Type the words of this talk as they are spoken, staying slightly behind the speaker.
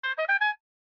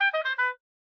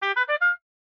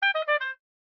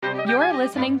You're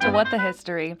listening to What the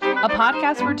History, a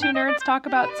podcast where two nerds talk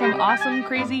about some awesome,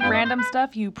 crazy, random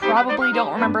stuff you probably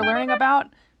don't remember learning about,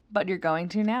 but you're going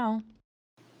to now.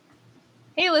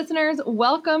 Hey listeners,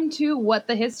 welcome to What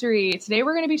the History. Today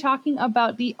we're going to be talking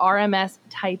about the RMS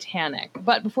Titanic.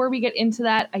 But before we get into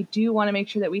that, I do want to make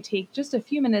sure that we take just a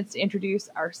few minutes to introduce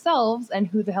ourselves and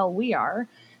who the hell we are.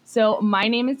 So my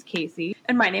name is Casey.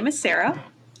 And my name is Sarah.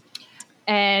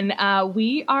 And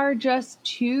we are just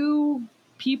two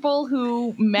people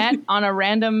who met on a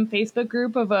random Facebook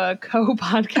group of a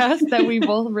co-podcast that we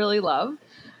both really love.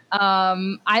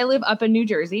 I live up in New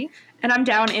Jersey. And I'm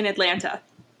down in Atlanta.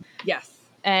 Yes.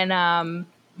 And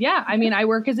I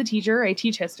work as a teacher. I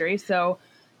teach history. So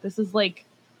this is like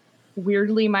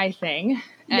weirdly my thing.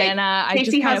 And I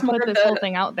Casey just kind of put this whole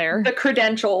thing out there. The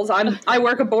credentials. I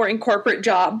work a boring corporate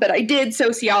job, but I did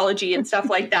sociology and stuff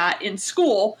like that in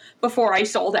school before I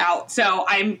sold out. So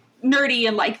I'm nerdy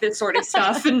and like this sort of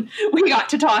stuff. And we got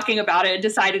to talking about it and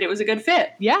decided it was a good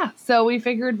fit. Yeah. So we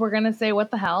figured we're going to say what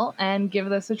the hell and give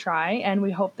this a try. And we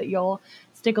hope that you'll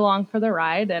stick along for the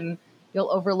ride and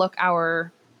you'll overlook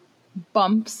our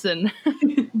bumps and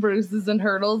bruises and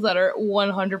hurdles that are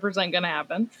 100% going to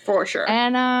happen. For sure.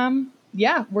 And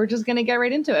we're just going to get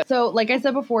right into it. So like I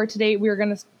said before, today we're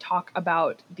going to talk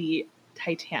about the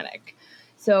Titanic.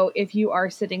 So if you are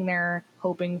sitting there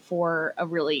hoping for a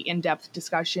really in-depth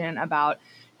discussion about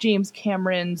James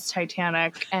Cameron's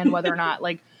Titanic and whether or not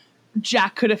like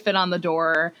Jack could have fit on the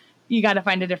door, you got to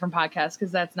find a different podcast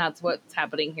because that's not what's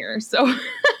happening here. So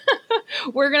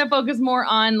we're going to focus more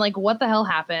on like what the hell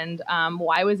happened.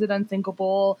 Why was it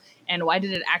unsinkable? And why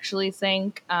did it actually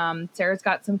sink? Sarah's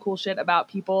got some cool shit about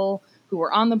people who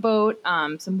were on the boat,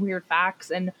 some weird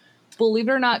facts, and believe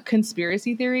it or not,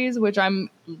 conspiracy theories, which I'm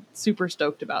super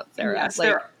stoked about, Sarah. Yes,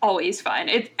 they're always fun.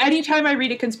 Anytime I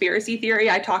read a conspiracy theory,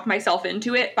 I talk myself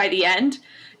into it by the end.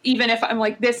 Even if I'm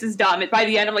like, this is dumb. By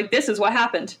the end, I'm like, this is what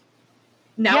happened.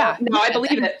 Now I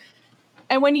believe it.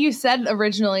 And when you said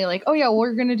originally, like, oh yeah,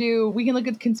 we can look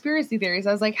at conspiracy theories.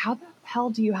 I was like, how the hell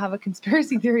do you have a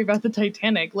conspiracy theory about the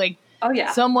Titanic? Like, oh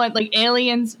yeah, somewhat like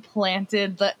aliens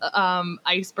planted the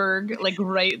iceberg like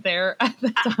right there at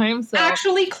the time. So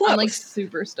actually close. I'm like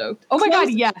super stoked. Oh my God,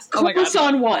 yes. Oh my God. Close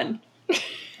on one.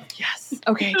 Yes.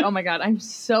 Okay. Oh my God. I'm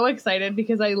so excited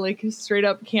because I like straight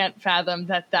up can't fathom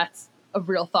that that's a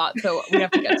real thought. So we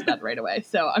have to get to that right away.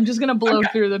 So I'm just going to blow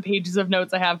through the pages of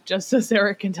notes I have just so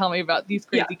Sarah can tell me about these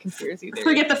crazy conspiracy theories.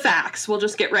 Forget the facts. We'll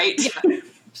just get right. Yeah.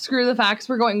 Screw the facts.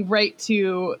 We're going right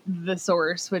to the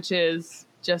source, which is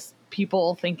just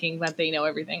people thinking that they know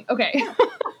everything. Okay.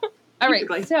 All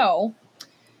right. So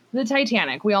the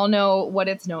Titanic, we all know what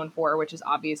it's known for, which is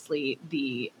obviously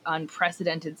the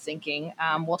unprecedented sinking.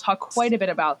 We'll talk quite a bit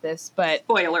about this, but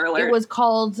spoiler alert. It was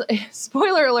called,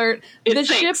 spoiler alert, the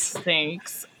ship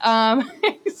sinks.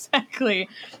 Exactly.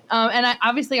 And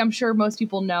obviously I'm sure most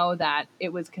people know that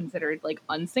it was considered like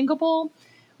unsinkable,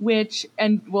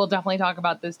 and we'll definitely talk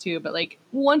about this too, but like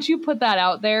once you put that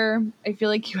out there, I feel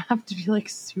like you have to be like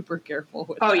super careful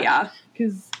with that. Oh yeah.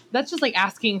 Because that's just like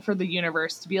asking for the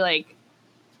universe to be like,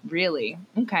 really?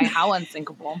 Okay, how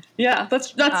unsinkable? Yeah,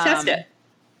 let's test it.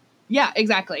 Yeah,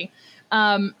 exactly.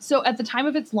 So at the time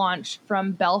of its launch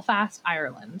from Belfast,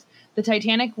 Ireland, the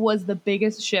Titanic was the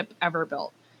biggest ship ever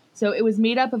built. So it was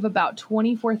made up of about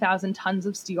 24,000 tons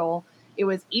of steel. It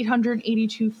was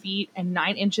 882 feet and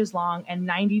 9 inches long and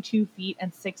 92 feet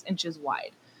and 6 inches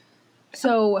wide.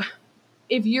 So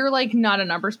if you're like not a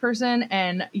numbers person,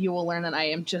 and you will learn that I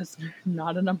am just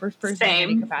not a numbers person in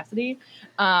any capacity,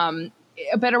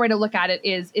 a better way to look at it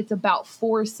is it's about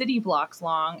 4 city blocks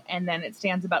long, and then it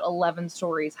stands about 11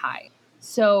 stories high.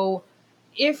 So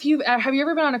have you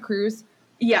ever been on a cruise?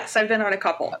 Yes, I've been on a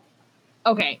couple.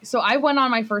 Okay, so I went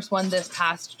on my first one this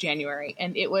past January,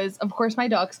 and it was, of course, my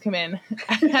dogs come in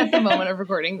at the moment of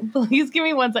recording. Please give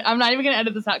me 1 second. I'm not even going to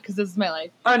edit this out because this is my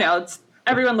life. Oh no,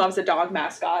 everyone loves a dog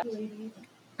mascot.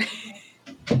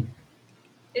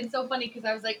 It's so funny because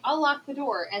I was like, I'll lock the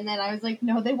door. And then I was like,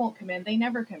 no, they won't come in. They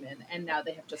never come in. And now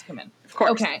they have just come in. Of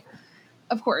course. Okay.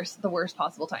 Of course, the worst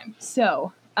possible time.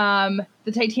 So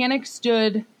the Titanic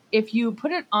stood, if you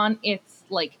put it on its,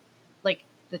 like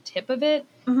the tip of it,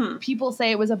 people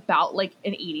say it was about like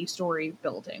an 80-story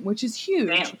building, which is huge.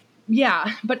 Damn.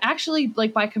 Yeah. But actually,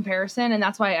 like by comparison, and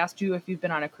that's why I asked you if you've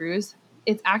been on a cruise,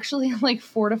 it's actually like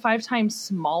 4 to 5 times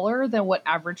smaller than what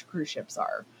average cruise ships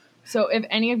are. So if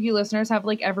any of you listeners have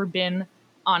like ever been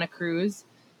on a cruise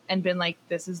and been like,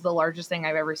 this is the largest thing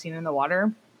I've ever seen in the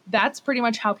water, that's pretty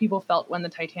much how people felt when the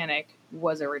Titanic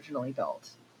was originally built.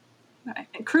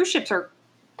 And cruise ships are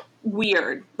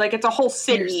weird. Like it's a whole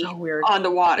city so weird on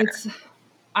the water.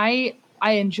 I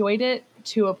enjoyed it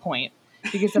to a point,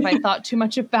 because if I thought too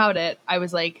much about it, I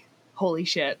was like, holy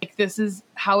shit, like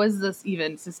how is this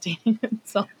even sustaining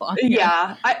itself on here?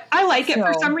 Yeah, I like it.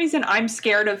 For some reason, I'm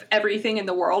scared of everything in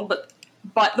the world,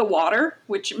 but the water,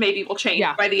 which maybe will change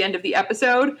by the end of the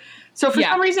episode. So for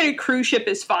some reason, a cruise ship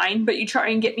is fine, but you try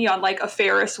and get me on like a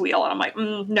Ferris wheel, and I'm like,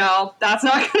 no, that's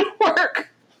not going to work.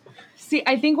 See,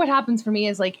 I think what happens for me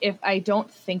is like, if I don't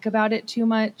think about it too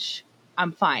much,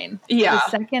 I'm fine. Yeah. The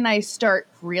second I start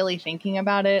really thinking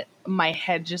about it, my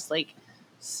head just like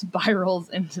spirals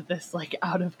into this like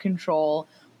out of control,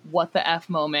 what the F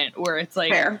moment where it's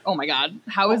like, oh my God,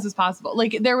 how is this possible?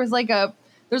 Like there's like a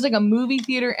movie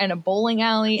theater and a bowling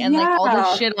alley and like all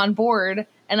this shit on board.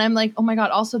 And I'm like, oh my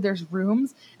God, also there's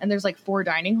rooms and there's like 4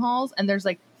 dining halls and there's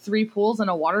like 3 pools and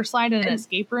a water slide and an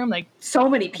escape room. Like so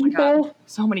many people.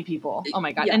 So many people. Oh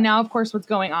my God. Yeah. And now, of course, what's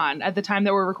going on at the time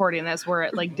that we're recording this, we're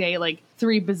at like day like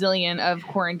 3 bazillion of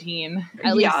quarantine,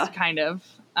 at least kind of,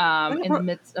 in the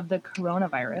midst of the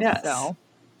coronavirus. Yes.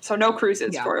 So no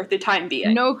cruises for the time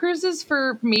being. No cruises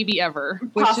for maybe ever,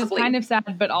 which is kind of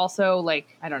sad, but also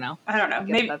like, I don't know.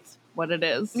 Maybe that's what it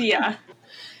is. Yeah.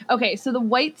 Okay, so the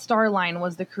White Star Line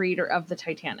was the creator of the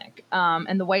Titanic.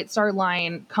 And the White Star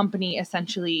Line company,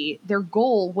 essentially, their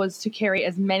goal was to carry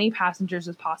as many passengers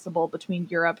as possible between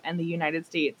Europe and the United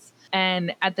States.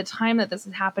 And at the time that this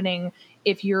is happening,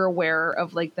 if you're aware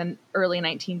of like the early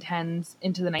 1910s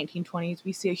into the 1920s,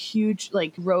 we see a huge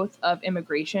like growth of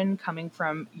immigration coming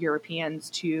from Europeans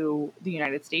to the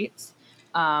United States.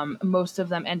 Most of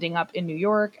them ending up in New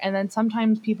York. And then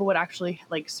sometimes people would actually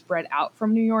like spread out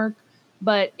from New York.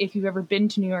 But if you've ever been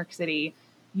to New York City,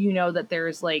 you know that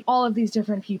there's like all of these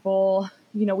different people.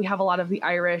 You know, we have a lot of the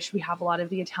Irish, we have a lot of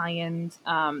the Italians.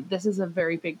 This is a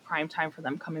very big prime time for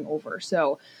them coming over.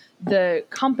 So the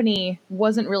company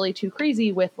wasn't really too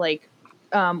crazy with like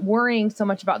worrying so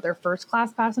much about their first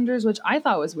class passengers, which I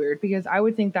thought was weird because I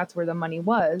would think that's where the money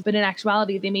was. But in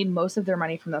actuality, they made most of their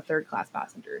money from the third class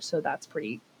passengers. So that's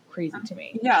pretty crazy to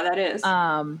me. Yeah, that is.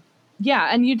 Yeah.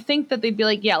 And you'd think that they'd be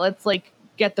like, yeah, let's like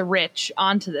get the rich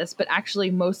onto this. But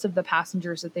actually, most of the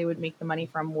passengers that they would make the money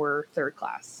from were third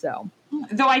class. So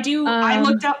though I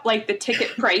looked up like the ticket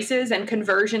prices and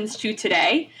conversions to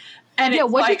today. And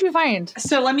what did you find?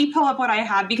 So let me pull up what I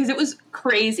had because it was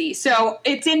crazy. So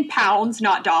it's in pounds,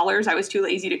 not dollars. I was too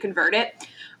lazy to convert it.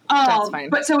 That's fine.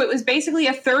 But so it was basically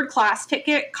a third class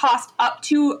ticket cost up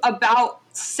to about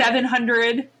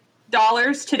 $700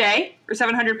 today or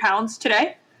 £700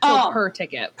 today. Per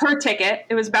ticket. Per ticket.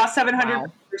 It was about $700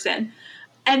 per person.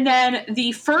 And then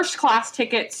the first class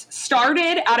tickets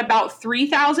started at about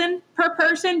 $3,000 per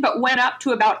person, but went up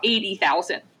to about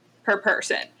 $80,000 per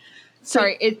person.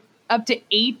 Sorry, it up to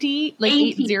 80, like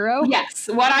 80? Yes.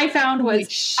 What I found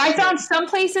was, I found some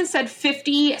places said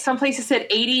 50, some places said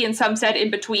 80, and some said in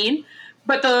between.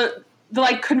 But the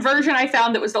like conversion I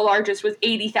found that was the largest was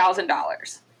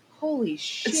 $80,000. Holy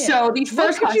shit. So these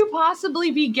first what could you possibly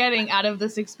be getting out of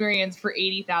this experience for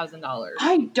 $80,000?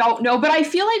 I don't know, but I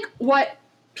feel like what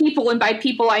people, and by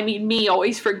people I mean me,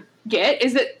 always forget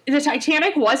is that the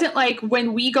Titanic wasn't like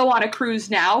when we go on a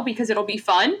cruise now because it'll be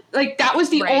fun. Like that was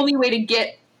the only way to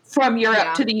get from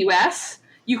Europe to the US.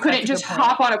 You couldn't just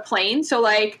hop on a plane. So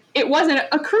like it wasn't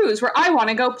a cruise where I want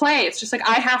to go play. It's just like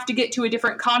I have to get to a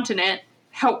different continent.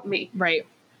 Help me.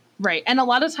 Right. And a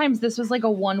lot of times this was like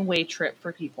a one-way trip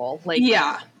for people. Like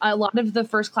a lot of the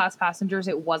first class passengers,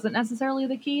 it wasn't necessarily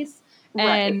the case.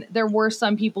 And there were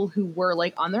some people who were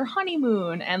like on their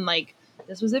honeymoon and like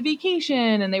this was a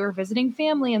vacation and they were visiting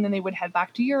family and then they would head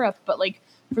back to Europe. But like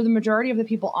for the majority of the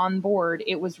people on board,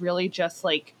 it was really just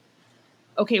like,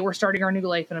 okay, we're starting our new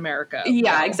life in America.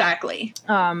 Yeah, exactly.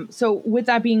 So with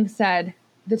that being said,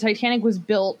 the Titanic was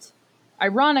built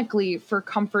ironically for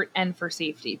comfort and for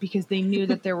safety because they knew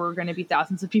that there were going to be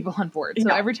thousands of people on board. So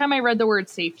every time I read the word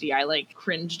safety, I like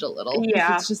cringed a little.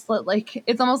 Yeah. It's just like,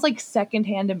 it's almost like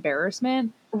secondhand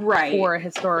embarrassment for a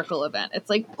historical event.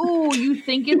 It's like, oh, you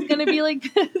think it's going to be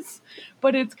like this,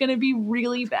 but it's going to be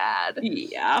really bad.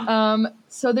 Yeah.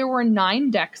 So there were 9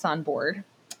 decks on board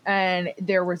and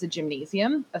there was a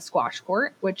gymnasium, a squash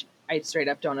court, which I straight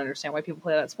up don't understand why people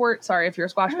play that sport. Sorry if you're a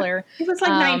squash player. It was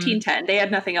like 1910. They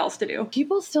had nothing else to do.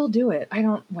 People still do it.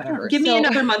 Whatever. Give me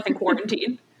another month in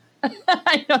quarantine.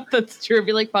 I know that's true.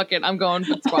 Be like, fuck it. I'm going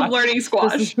for squash. I'm learning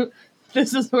squash.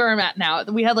 This is where I'm at now.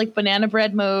 We had like banana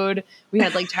bread mode. We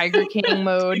had like Tiger King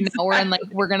mode. Now we're in like,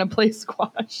 we're going to play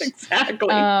squash.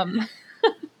 Exactly.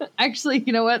 Actually,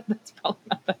 you know what? That's probably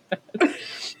not that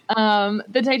bad.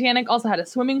 The Titanic also had a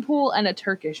swimming pool and a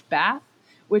Turkish bath,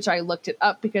 which I looked it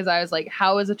up because I was like,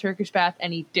 how is a Turkish bath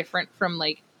any different from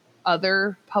like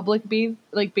other public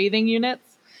bathing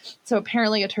units? So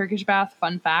apparently a Turkish bath,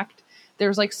 fun fact,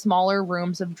 there's like smaller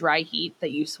rooms of dry heat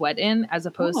that you sweat in as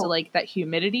opposed to like that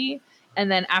humidity.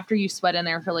 And then after you sweat in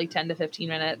there for like 10 to 15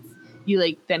 minutes, you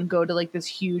like then go to like this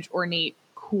huge ornate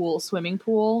cool swimming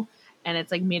pool, and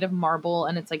it's like made of marble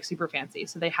and it's like super fancy.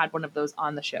 So they had one of those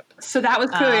on the ship. So that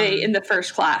was clearly in the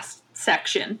first class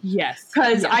section. Yes.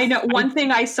 Because I know one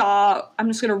thing I saw, I'm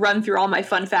just going to run through all my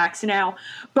fun facts now,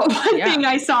 but one thing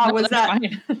I saw was that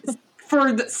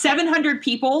for the 700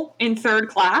 people in third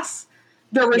class,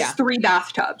 there was 3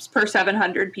 bathtubs per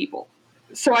 700 people.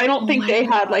 So I don't think they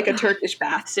had like a Turkish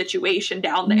bath situation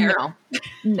down there.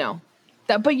 No.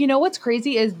 But you know what's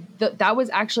crazy is that was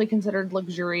actually considered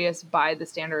luxurious by the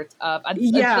standards of.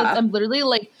 I'm literally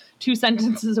like 2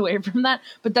 sentences away from that,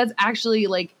 but that's actually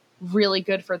like really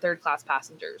good for third class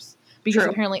passengers, because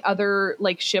apparently other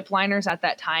like ship liners at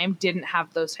that time didn't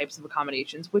have those types of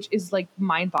accommodations, which is like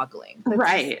mind boggling.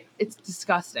 It's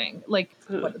disgusting. Like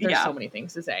there's so many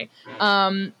things to say.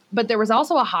 But there was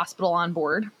also a hospital on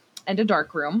board and a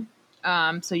dark room.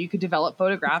 So you could develop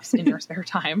photographs in your spare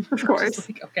time. Of course.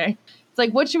 Like, okay. It's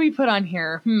like, what should we put on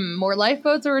here? More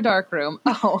lifeboats or a dark room?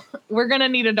 Oh, we're going to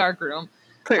need a dark room.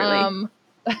 Clearly.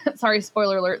 Sorry,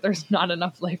 spoiler alert. There's not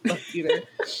enough lifeboats either.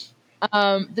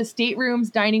 The staterooms,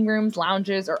 dining rooms,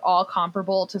 lounges are all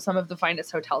comparable to some of the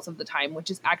finest hotels of the time,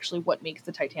 which is actually what makes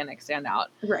the Titanic stand out.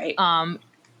 Right.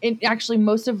 Actually,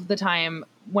 most of the time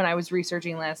when I was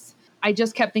researching this, I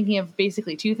just kept thinking of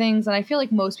basically 2 things. And I feel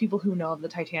like most people who know of the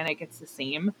Titanic, it's the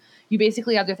same. You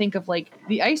basically have to think of like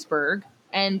the iceberg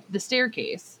and the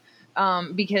staircase.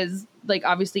 Because like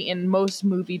obviously in most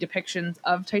movie depictions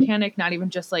of Titanic, not even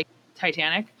just like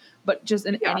Titanic, but just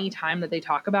in any time that they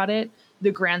talk about it, the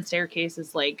grand staircase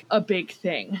is like a big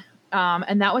thing.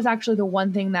 And that was actually the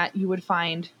one thing that you would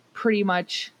find pretty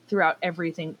much throughout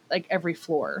everything, like every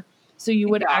floor. So you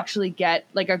would actually get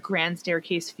like a grand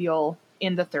staircase feel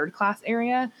in the third class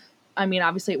area. I mean,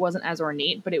 obviously it wasn't as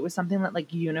ornate, but it was something that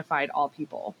like unified all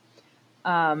people.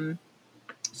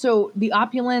 So the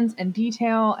opulence and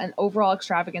detail and overall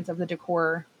extravagance of the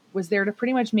decor was there to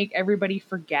pretty much make everybody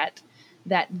forget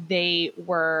that they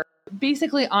were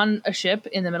basically on a ship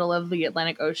in the middle of the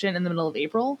Atlantic Ocean in the middle of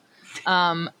April.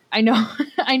 I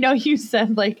know you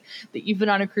said like that you've been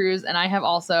on a cruise, and I have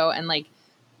also, and like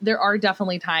there are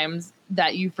definitely times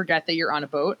that you forget that you're on a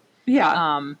boat.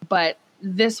 Yeah. But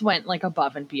this went like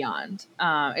above and beyond.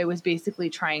 It was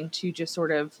basically trying to just sort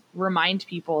of remind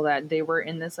people that they were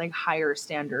in this like higher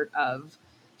standard of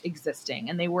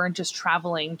existing, and they weren't just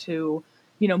traveling to,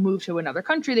 move to another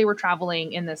country. They were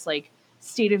traveling in this like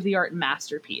state of the art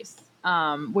masterpiece,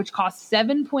 which cost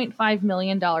 $7.5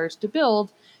 million to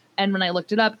build. And when I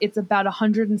looked it up, it's about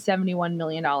 $171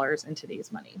 million in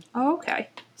today's money. Oh, okay.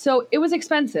 So it was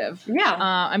expensive. Yeah.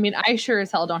 I mean, I sure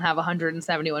as hell don't have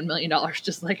 $171 million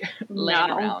just like laying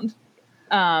around.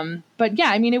 But yeah,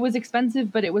 I mean, it was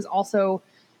expensive, but it was also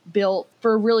built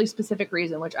for a really specific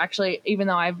reason, which actually, even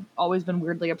though I've always been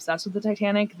weirdly obsessed with the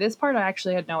Titanic, this part I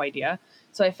actually had no idea.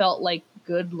 So I felt like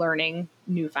good learning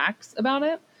new facts about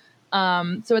it.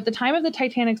 So at the time of the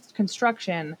Titanic's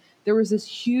construction, there was this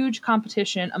huge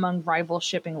competition among rival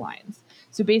shipping lines.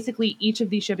 So basically, each of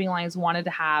these shipping lines wanted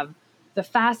to have the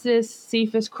fastest,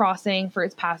 safest crossing for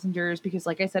its passengers because,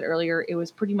 like I said earlier, it was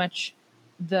pretty much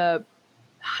the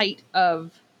height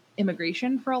of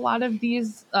immigration for a lot of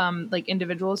these like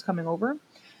individuals coming over.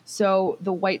 So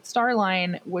the White Star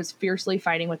Line was fiercely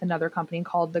fighting with another company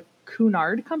called the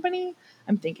Cunard Company.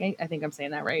 I think I'm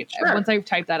saying that right. Sure. Once I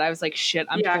typed that, I was like, shit,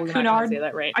 I'm totally not going to say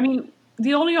that right. I mean,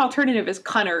 the only alternative is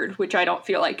Cunard, which I don't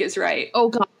feel like is right. Oh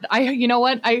God. You know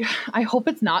what? I hope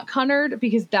it's not Cunard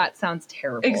because that sounds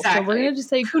terrible. Exactly. So we're going to just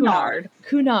say Cunard.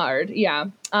 Cunard. Yeah.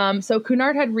 So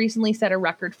Cunard had recently set a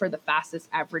record for the fastest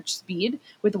average speed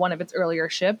with one of its earlier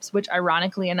ships, which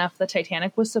ironically enough, the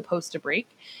Titanic was supposed to break.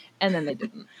 And then they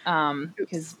didn't,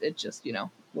 because it just,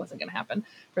 wasn't going to happen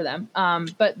for them.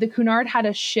 But the Cunard had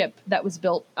a ship that was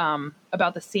built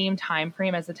about the same time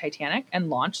frame as the Titanic and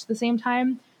launched the same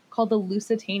time, called the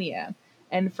Lusitania.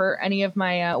 And for any of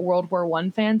my World War I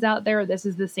fans out there, this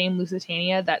is the same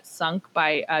Lusitania that sunk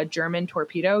by a German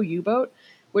torpedo U-boat,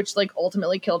 which like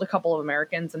ultimately killed a couple of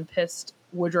Americans and pissed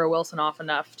Woodrow Wilson off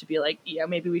enough to be like, yeah,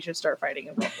 maybe we should start fighting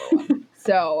in World War I.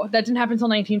 So that didn't happen until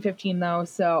 1915 though.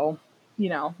 So,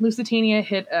 Lusitania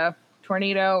hit a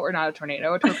tornado, or not a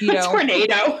tornado, a torpedo. A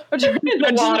tornado in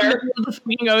the water. The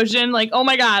fucking ocean. Like, oh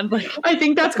my God. Like, I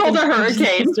think that's called a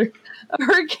hurricane. A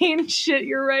hurricane, shit,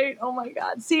 you're right. Oh my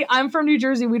God. See, I'm from New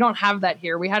Jersey. We don't have that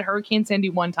here. We had Hurricane Sandy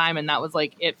one time, and that was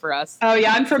like it for us. Oh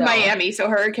yeah, I'm from Miami, so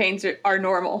hurricanes are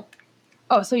normal.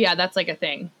 Oh, so yeah, that's like a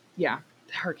thing. Yeah,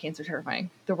 hurricanes are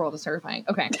terrifying. The world is terrifying.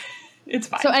 Okay. It's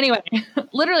fine. So anyway,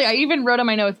 literally, I even wrote on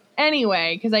my notes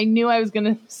anyway, because I knew I was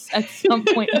going to at some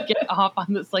point get off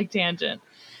on this like tangent.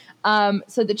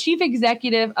 So the chief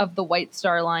executive of the White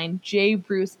Star Line, J.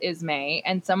 Bruce Ismay,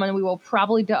 and someone we will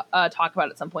probably talk about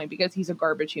at some point because he's a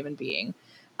garbage human being.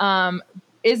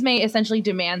 Ismay essentially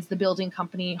demands the building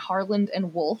company Harland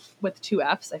and Wolff, with 2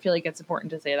 Fs. I feel like it's important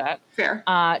to say that. Fair.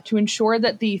 To ensure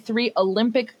that the 3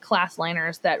 Olympic class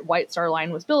liners that White Star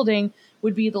Line was building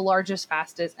would be the largest,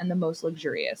 fastest, and the most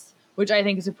luxurious, which I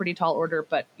think is a pretty tall order,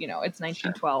 but it's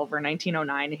 1912 or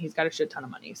 1909 and he's got a shit ton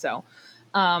of money. So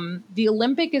the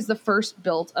Olympic is the first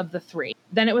built of the 3.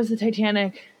 Then it was the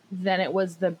Titanic. Then it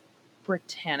was the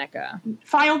Britannica.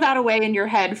 File that away in your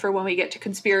head for when we get to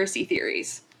conspiracy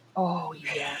theories. Oh,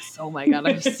 yes. Oh, my God.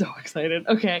 I'm so excited.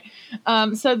 Okay.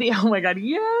 Oh, my God.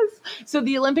 Yes. So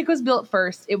the Olympic was built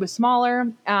first. It was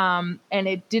smaller, and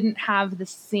it didn't have the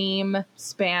same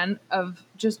span of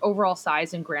just overall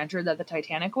size and grandeur that the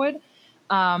Titanic would.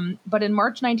 But in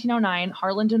March 1909,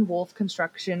 Harland and Wolff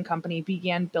Construction Company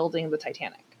began building the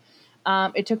Titanic.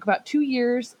 It took about 2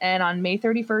 years, and on May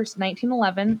 31st,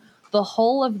 1911, the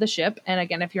hull of the ship, and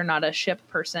again, if you're not a ship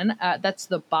person, that's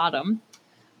the bottom,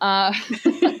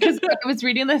 because I was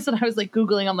reading this and I was like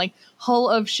Googling, I'm like, hull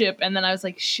of ship, and then I was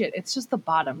like, shit, it's just the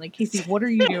bottom. Like, Casey, what are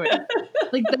you doing?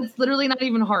 Like, that's literally not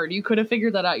even hard. You could have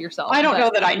figured that out yourself. I don't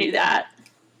know that I knew that.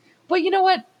 But you know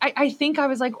what? I think I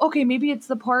was like, okay, maybe it's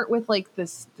the part with like the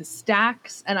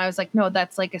stacks, and I was like, no,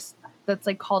 that's like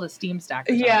called a steam stack.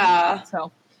 Or yeah.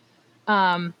 So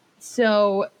I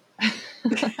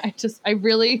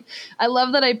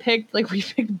love that we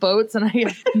picked boats, and I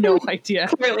have no idea.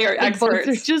 Clearly are experts.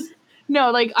 Boats are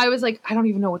I was like, I don't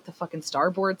even know what the fucking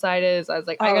starboard side is. I was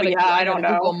like, I gotta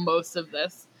Google most of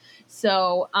this.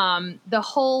 So the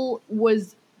hull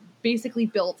was basically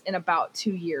built in about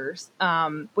 2 years,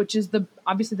 which is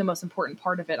obviously the most important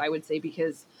part of it, I would say,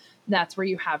 because that's where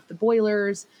you have the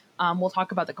boilers. We'll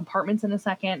talk about the compartments in a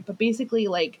second, but basically,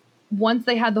 like, once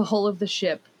they had the hull of the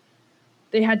ship,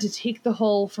 they had to take the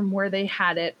hull from where they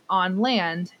had it on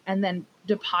land and then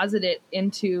deposit it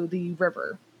into the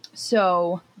river.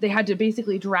 So they had to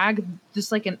basically drag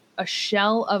just like a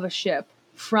shell of a ship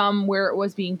from where it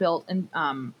was being built in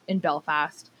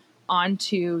Belfast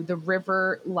onto the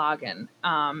River Lagan.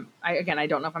 I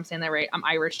don't know if I'm saying that right. I'm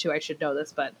Irish too. I should know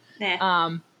this, but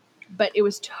it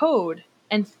was towed,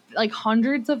 and like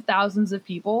hundreds of thousands of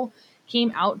people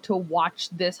came out to watch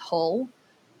this hull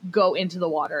go into the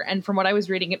water. And from what I was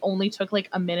reading, it only took like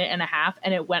a minute and a half,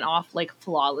 and it went off like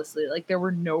flawlessly. Like, there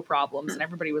were no problems, and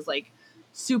everybody was like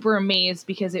super amazed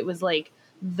because it was like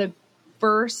the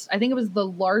first, I think it was the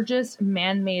largest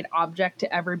man-made object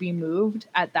to ever be moved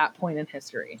at that point in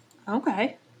history.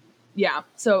 Okay. Yeah.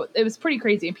 So it was pretty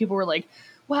crazy. And people were like,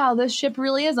 wow, this ship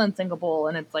really is unsinkable.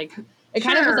 And it's like, it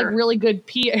kind of was like really good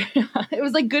it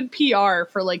was like good PR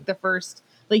for like the first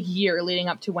like year leading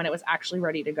up to when it was actually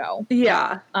ready to go.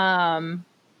 Yeah.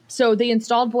 So they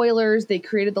installed boilers, they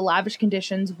created the lavish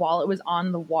conditions while it was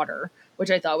on the water,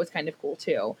 which I thought was kind of cool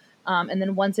too. And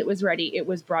then once it was ready, it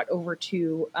was brought over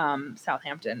to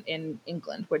Southampton in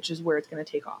England, which is where it's going to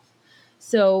take off.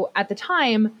 So at the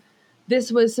time,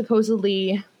 this was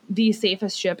supposedly the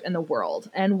safest ship in the world.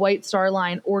 And White Star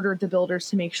Line ordered the builders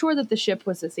to make sure that the ship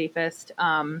was the safest,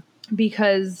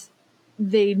 because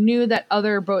they knew that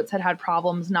other boats had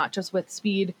problems, not just with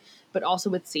speed, but also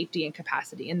with safety and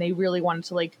capacity. And they really wanted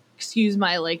to, like, excuse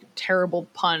my like terrible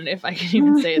pun if I can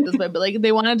even say it this way, but like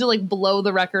they wanted to like blow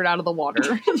the record out of the water.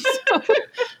 So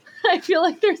I feel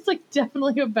like there's like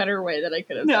definitely a better way that I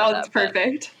could have said No, that's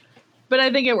perfect. But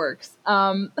I think it works.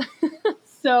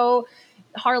 So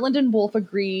Harland and Wolff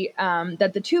agree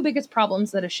that the 2 biggest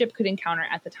problems that a ship could encounter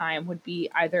at the time would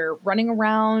be either running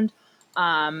around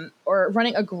or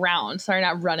running aground. Sorry,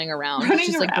 not running around. It's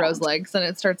just like grows legs and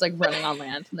it starts like running on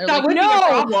land. And they're that like, would no be a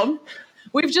problem.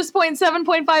 We've just spent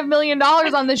 $7.5 million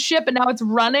on this ship and now it's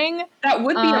running. That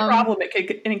would be a problem it could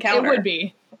encounter. It would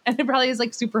be. And it probably is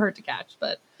like super hard to catch,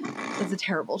 but it's a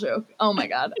terrible joke. Oh my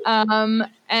God.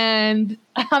 And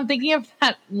I'm thinking of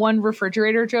that one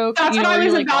refrigerator joke. That's what I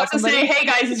was about to say. Hey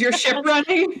guys, is your ship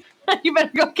running? You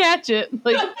better go catch it.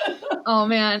 Like, oh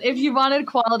man, if you wanted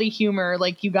quality humor,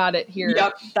 like you got it here.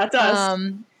 Yep, that's us.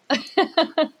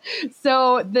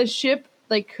 So the ship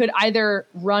like could either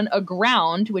run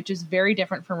aground, which is very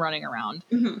different from running around,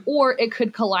 or it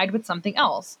could collide with something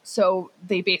else. So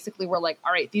they basically were like,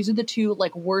 all right, these are the 2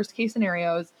 like worst case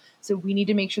scenarios. So we need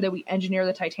to make sure that we engineer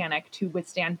the Titanic to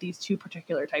withstand these 2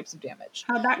 particular types of damage.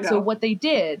 How'd that go? So what they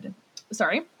did,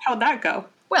 how'd that go?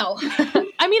 Well,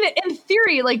 I mean, in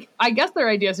theory, like, I guess their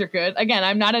ideas are good. Again,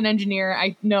 I'm not an engineer.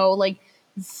 I know like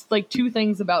like two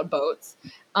things about boats.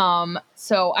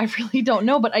 So I really don't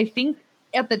know, but I think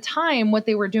at the time what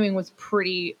they were doing was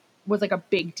like a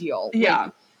big deal. Yeah.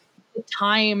 Like, the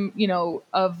time,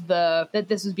 of that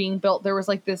this was being built, there was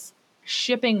like this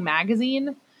shipping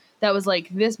magazine that was like,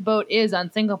 this boat is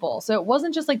unsinkable. So it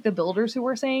wasn't just like the builders who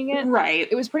were saying it. Right.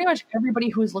 It was pretty much everybody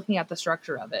who was looking at the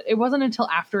structure of it. It wasn't until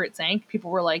after it sank, people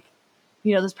were like,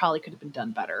 this probably could have been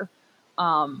done better.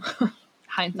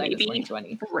 Hindsight is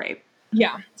 2020. Right.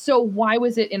 Yeah. So why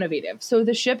was it innovative? So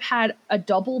the ship had a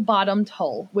double bottomed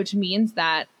hull, which means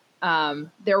that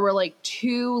there were like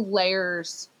two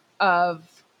layers of,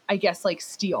 I guess, like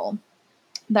steel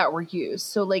that were used.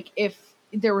 So like if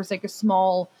there was like a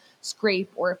small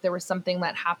scrape, or if there was something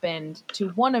that happened to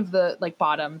one of the like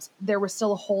bottoms, there was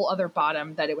still a whole other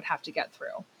bottom that it would have to get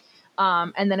through.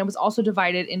 And then it was also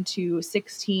divided into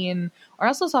 16, or I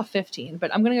also saw 15,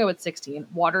 but I'm going to go with 16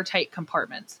 watertight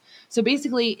compartments. So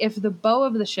basically, if the bow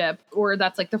of the ship, or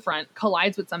that's like the front,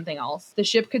 collides with something else, the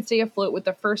ship could stay afloat with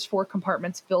the first 4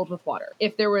 compartments filled with water.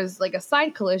 If there was like a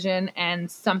side collision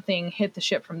and something hit the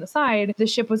ship from the side, the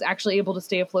ship was actually able to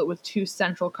stay afloat with 2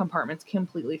 central compartments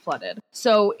completely flooded.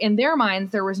 So in their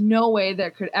minds, there was no way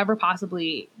there could ever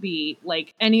possibly be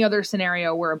like any other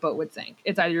scenario where a boat would sink.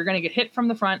 It's either you're going to get hit from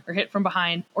the front or hit from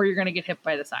behind, or you're going to get hit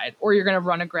by the side, or you're going to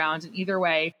run aground. And either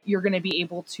way, you're going to be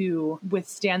able to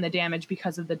withstand the damage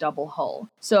because of the double hull.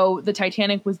 So the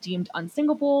Titanic was deemed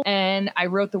unsinkable, and I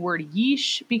wrote the word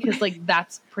yeesh because like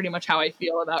that's pretty much how I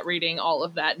feel about reading all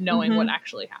of that, knowing what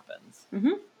actually happens.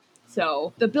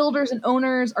 So the builders and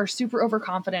owners are super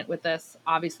overconfident with this,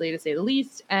 obviously, to say the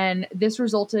least. And this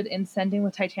resulted in sending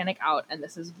the Titanic out. And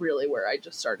this is really where I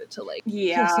just started to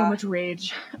feel so much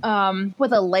rage.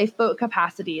 With a lifeboat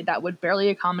capacity that would barely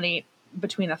accommodate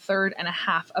between a third and a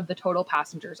half of the total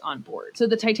passengers on board. So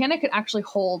the Titanic could actually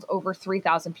hold over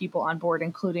 3,000 people on board,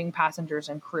 including passengers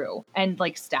and crew and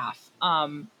like staff.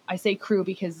 I say crew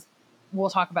because we'll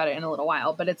talk about it in a little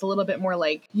while, but it's a little bit more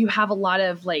like you have a lot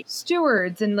of like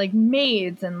stewards and like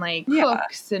maids and like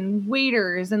cooks and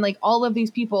waiters and like all of these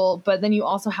people. But then you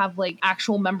also have like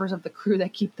actual members of the crew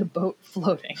that keep the boat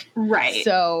floating. Right.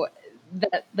 So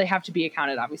that they have to be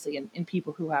accounted, obviously, in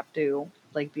people who have to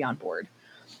like be on board.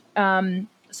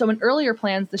 So in earlier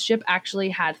plans, the ship actually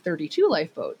had 32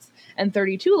 lifeboats, and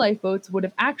 32 lifeboats would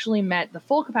have actually met the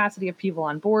full capacity of people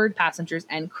on board, passengers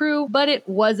and crew, but it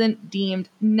wasn't deemed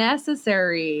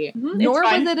necessary, nor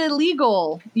was it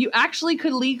illegal. You actually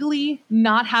could legally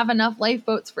not have enough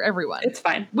lifeboats for everyone. It's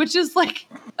fine. Which is like,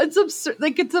 it's absurd.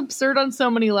 Like, it's absurd on so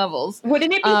many levels.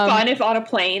 Wouldn't it be fun if on a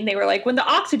plane they were like, when the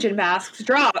oxygen mask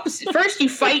drops, first you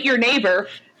fight your neighbor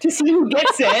to see who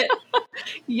gets it.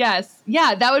 Yes.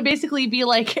 Yeah. That would basically be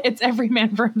like, it's every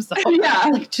man for himself. Yeah.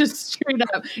 Like, just straight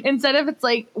up. Instead of it's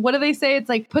like, what do they say? It's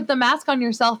like, put the mask on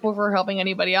yourself before helping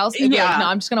anybody else. Like, no,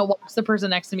 I'm just going to watch the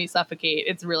person next to me suffocate.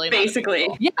 It's really not basically.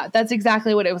 Yeah, that's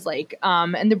exactly what it was like.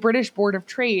 And the British Board of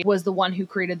Trade was the one who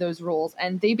created those rules.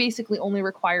 And they basically only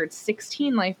required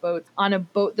 16 lifeboats on a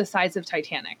boat the size of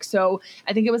Titanic. So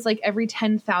I think it was like every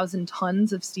 10,000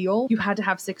 tons of steel, you had to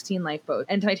have 16 lifeboats.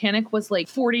 And Titanic was like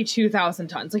 42,000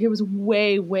 tons. Like, it was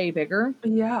way, way bigger.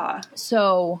 Yeah.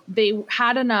 So they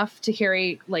had enough to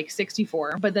carry like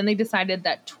 64, but then they decided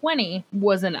that 20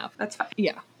 was enough. That's fine.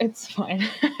 Yeah, it's fine.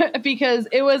 Because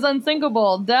it was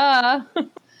unsinkable. Duh.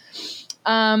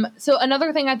 So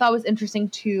another thing I thought was interesting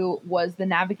too was the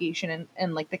navigation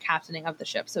and like the captaining of the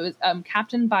ship. So it was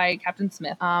captained by Captain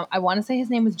Smith. I want to say his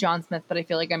name was John Smith, but I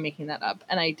feel like I'm making that up.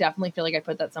 And I definitely feel like I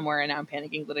put that somewhere, and now I'm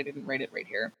panicking that I didn't write it right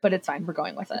here. But it's fine. We're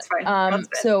going with it. It's fine.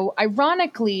 So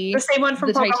ironically, the same one from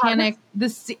the Pocahontas? Titanic,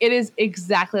 it is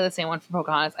exactly the same one from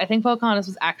Pocahontas. I think Pocahontas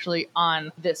was actually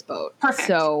on this boat. Perfect.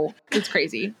 So it's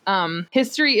crazy.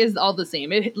 History is all the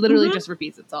same. It literally just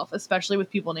repeats itself, especially with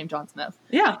people named John Smith.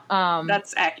 Yeah.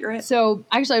 That's accurate. So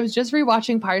actually, I was just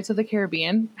rewatching Pirates of the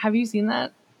Caribbean. Have you seen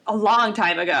that? A long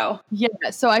time ago.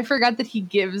 Yeah. So I forgot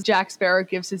that Jack Sparrow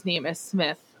gives his name as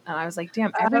Smith. And I was like,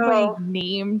 damn, everybody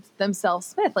named themselves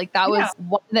Smith. Like, that was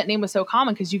why that name was so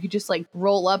common, because you could just like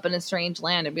roll up in a strange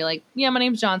land and be like, yeah, my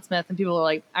name's John Smith. And people are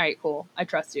like, all right, cool. I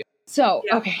trust you. So,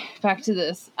 okay, back to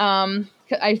this.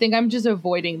 I think I'm just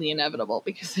avoiding the inevitable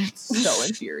because it's so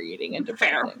infuriating and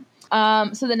depressing.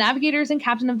 So the navigators and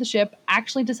captain of the ship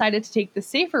actually decided to take the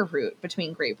safer route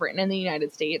between Great Britain and the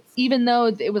United States, even though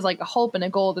it was like a hope and a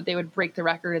goal that they would break the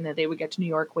record and that they would get to New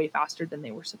York way faster than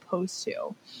they were supposed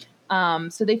to.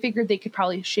 So they figured they could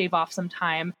probably shave off some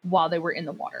time while they were in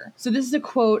the water. So this is a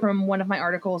quote from one of my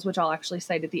articles, which I'll actually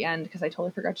cite at the end because I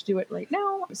totally forgot to do it right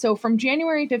now. So from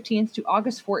January 15th to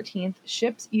August 14th,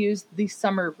 ships used the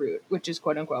summer route, which is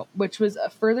quote unquote, which was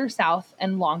further south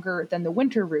and longer than the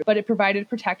winter route, but it provided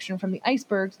protection from the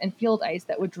icebergs and field ice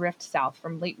that would drift south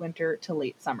from late winter to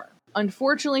late summer.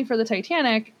 Unfortunately for the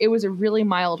Titanic, it was a really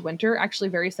mild winter, actually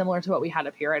very similar to what we had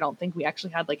up here. I don't think we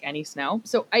actually had like any snow.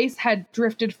 So ice had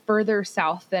drifted further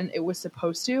south than it was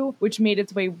supposed to, which made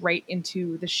its way right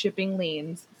into the shipping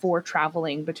lanes for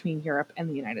traveling between Europe and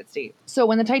the United States. So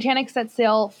when the Titanic set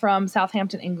sail from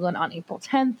Southampton, England on April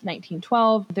 10th,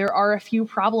 1912, there are a few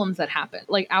problems that happened.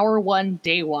 Like hour one,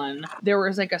 day one, there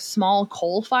was like a small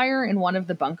coal fire in one of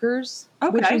the bunkers.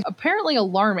 Okay. Which is apparently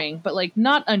alarming, but like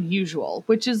not unusual,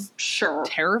 which is sure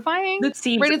terrifying. That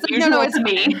seems right? It's like, unusual it's to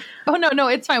me. Oh, no,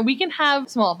 it's fine. We can have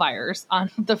small fires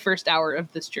on the first hour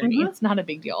of this journey. Mm-hmm. It's not a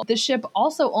big deal. The ship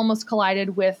also almost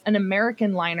collided with an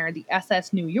American liner, the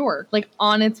SS New York, like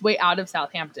on its way out of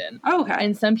Southampton. Okay.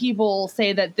 And some people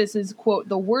say that this is, quote,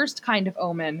 the worst kind of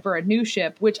omen for a new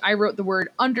ship, which I wrote the word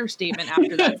understatement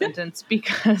after that sentence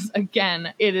because,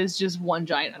 again, it is just one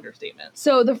giant understatement.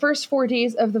 So the first 4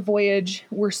 days of the voyage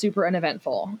were super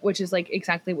uneventful, which is like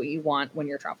exactly what you want when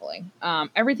you're traveling.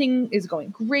 Everything is going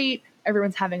great.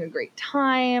 Everyone's having a great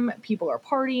time. People are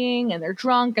partying and they're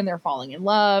drunk and they're falling in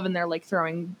love and they're like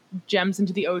throwing gems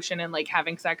into the ocean and like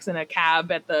having sex in a cab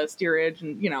at the steerage.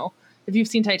 And, you know, if you've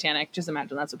seen Titanic, just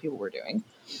imagine that's what people were doing.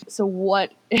 So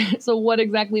what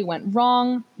exactly went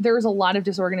wrong? There was a lot of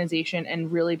disorganization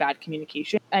and really bad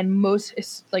communication. And most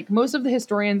of the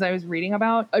historians I was reading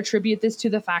about attribute this to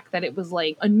the fact that it was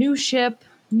like a new ship,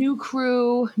 new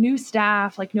crew, new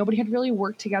staff, like nobody had really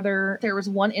worked together. There was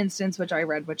one instance which I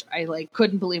read, which I like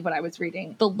couldn't believe what I was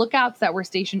reading. The lookouts that were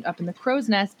stationed up in the crow's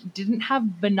nest didn't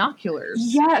have binoculars.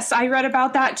 Yes, I read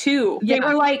about that too. Yeah. They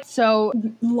were like so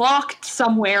locked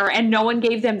somewhere and no one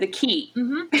gave them the key.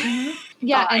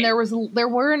 Yeah, and there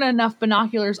weren't enough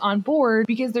binoculars on board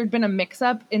because there'd been a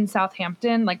mix-up in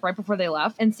Southampton, like right before they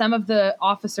left, and some of the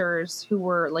officers who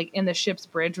were like in the ship's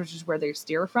bridge, which is where they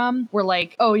steer from, were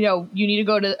like, "Oh, you need to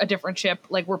go to a different ship.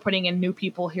 Like we're putting in new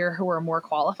people here who are more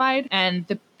qualified." And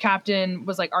the captain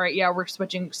was like, "All right, yeah, we're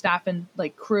switching staff and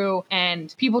like crew,"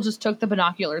 and people just took the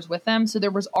binoculars with them. So there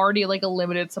was already like a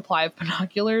limited supply of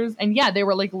binoculars, and yeah, they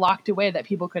were like locked away that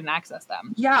people couldn't access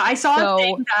them. Yeah, I saw a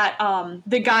thing that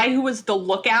the guy who was the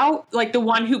lookout, like the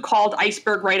one who called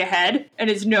iceberg right ahead, and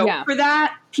his note for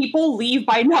that, people leave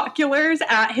binoculars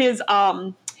at his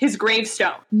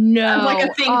gravestone. No. That's like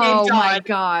a thing they've done. Oh my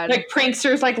God. Like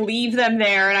pranksters like leave them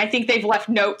there, and I think they've left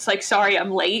notes like, "Sorry,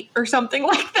 I'm late," or something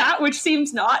like that, which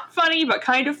seems not funny, but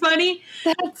kind of funny.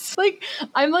 That's like,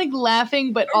 I'm like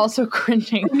laughing, but also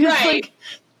cringing. Right. Like,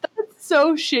 that's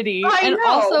so shitty. I know.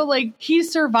 Also, like, he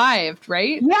survived,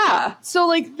 right? Yeah. So,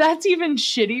 like, that's even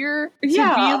shittier to be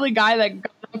the guy that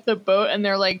got off the boat and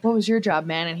they're like, "What was your job,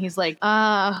 man?" And he's like,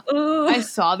 I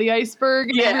saw the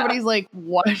iceberg. And everybody's like,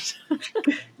 "What?"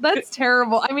 That's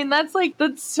terrible. I mean, that's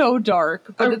so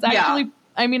dark, but it's actually,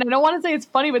 I mean, I don't want to say it's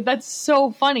funny, but that's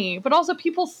so funny. But also,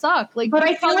 people suck. Like, but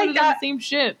I feel like that same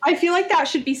shit. I feel like that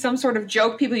should be some sort of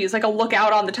joke people use, like a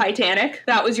lookout on the Titanic.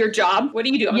 That was your job. What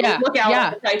do you do? I'm a lookout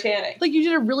on the Titanic. Like, you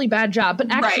did a really bad job, but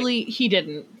actually, he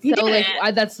didn't.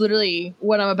 Like, that's literally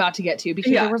what I'm about to get to,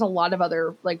 because there was a lot of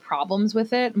other like problems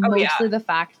with it. Mostly the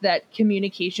fact that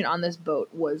communication on this boat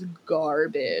was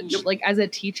garbage. Like, as a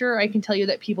teacher, I can tell you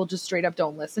that people just straight up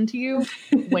don't listen to you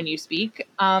when you speak.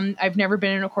 I've never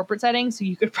been in a corporate setting, so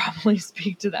you could probably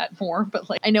speak to that more. But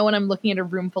like, I know when I'm looking at a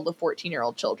room full of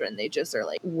 14-year-old children, they just are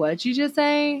like, "What'd you just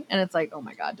say?" And it's like, oh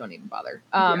my God, don't even bother.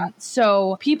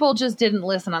 So people just didn't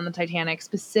listen on the Titanic,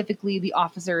 specifically the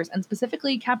officers and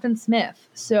specifically Captain Smith.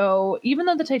 So even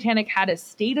though the Titanic had a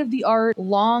state-of-the-art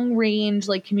long-range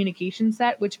like communication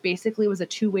set, which basically was a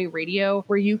two-way radio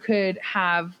where you could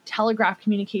have telegraph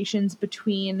communications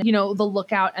between, the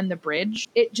lookout and the bridge,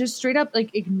 it just straight up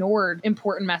like ignored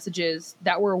important messages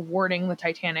that were warning the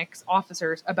Titanic's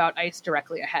officers about ice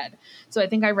directly ahead. So I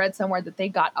think I read somewhere that they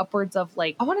got upwards of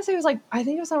like, I want to say it was like, I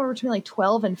think it was somewhere between like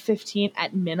 12 and 15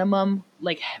 at minimum,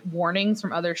 like warnings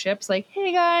from other ships, like,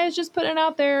 "Hey guys, just putting it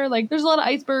out there, like there's a lot of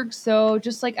icebergs, so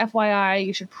just like FYI,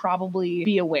 you should probably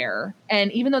be aware."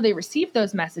 And even though they received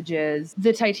those messages,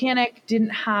 the Titanic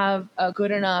didn't have a good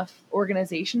enough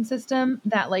organization system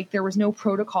that like there was no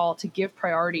protocol to give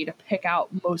priority to pick out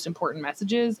most important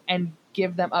messages and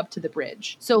give them up to the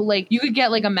bridge. So like you could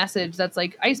get like a message that's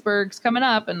like icebergs coming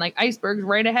up and like icebergs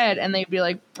right ahead, and they'd be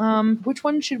like, which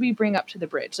one should we bring up to the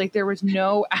bridge? Like there was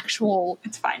no actual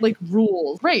It's fine. like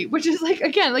rules, right? Which is like,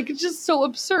 again, like it's just so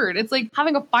absurd. It's like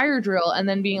having a fire drill and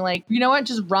then being like, you know what,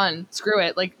 just run, screw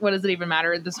it. Like what does it even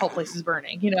matter? This whole place is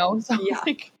burning, you know? So Yeah.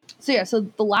 like, so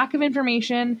the lack of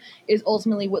information is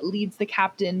ultimately what leads the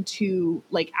captain to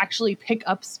like actually pick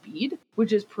up speed,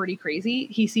 which is pretty crazy.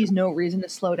 He sees no reason to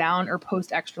slow down or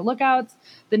post extra lookouts.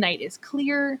 The night is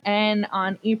clear, and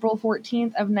on April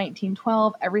 14th of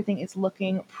 1912, everything is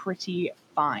looking pretty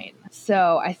fine.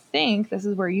 So I think this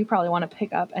is where you probably want to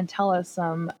pick up and tell us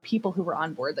some people who were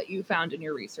on board that you found in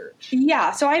your research.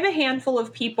 Yeah, so I have a handful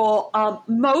of people.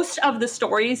 Most of the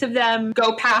stories of them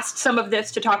go past some of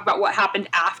this to talk about what happened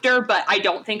after, but I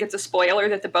don't think it's a spoiler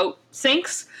that the boat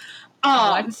sinks.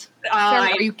 What?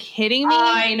 Sarah, are you kidding me?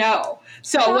 I know.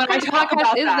 So What when I kind of talk podcast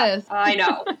about is that, this? I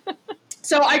know.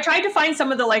 So I tried to find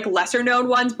some of the like lesser known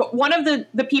ones, but one of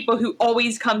the people who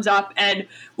always comes up and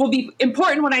will be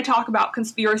important when I talk about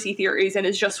conspiracy theories and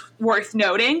is just worth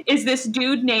noting is this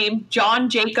dude named John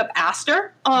Jacob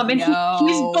Astor. And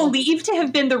he's believed to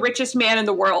have been the richest man in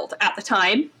the world at the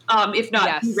time. If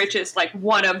not the richest, like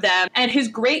one of them. And his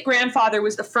great-grandfather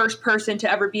was the first person to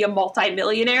ever be a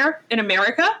multimillionaire in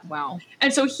America. Wow.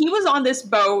 And so he was on this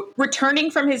boat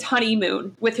returning from his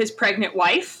honeymoon with his pregnant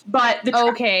wife. But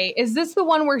okay, is this the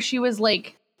one where she was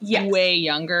like way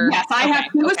younger? Yes,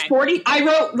 he was 40. I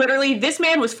wrote literally, this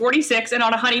man was 46 and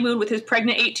on a honeymoon with his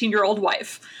pregnant 18-year-old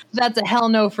wife. That's a hell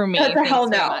no for me. That's a hell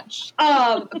no.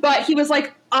 But he was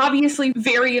like obviously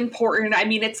very important. I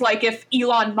mean, it's like if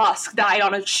Elon Musk died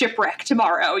on a shipwreck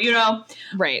tomorrow, you know?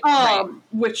 Right.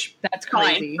 Which that's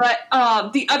crazy. Fine.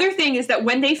 But the other thing is that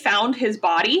when they found his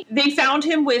body, they found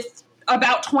him with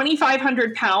about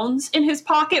 2,500 pounds in his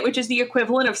pocket, which is the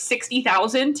equivalent of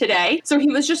 60,000 today. So he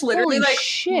was just literally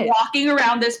walking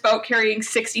around this boat carrying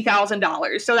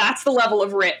 $60,000. So that's the level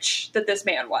of rich that this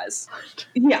man was.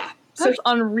 Yeah. That's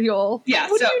unreal. Yeah.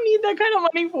 What do you need that kind of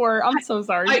money for? I'm so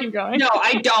sorry. Keep going. No,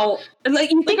 I don't.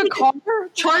 Like you think a car?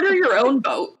 Charter your own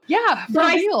boat. Yeah, for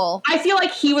real. I feel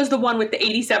like he was the one with the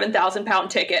 87,000 pound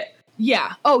ticket.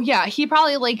 Yeah. Oh, yeah. He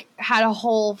probably like had a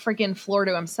whole freaking floor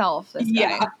to himself. This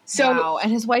guy. So, wow.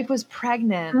 And his wife was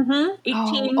pregnant.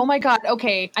 18. Oh my God.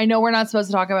 Okay. I know we're not supposed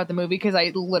to talk about the movie because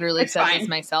I literally said this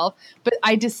myself, but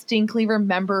I distinctly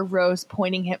remember Rose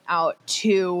pointing him out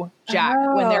to Jack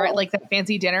when they're at like that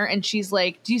fancy dinner. And she's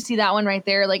like, do you see that one right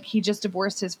there? Like he just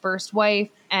divorced his first wife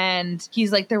and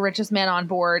he's like the richest man on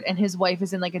board. And his wife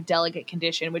is in like a delicate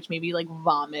condition, which maybe like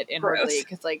vomit inwardly.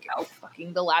 Cause like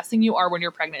fucking the last thing you are when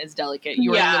you're pregnant is delicate.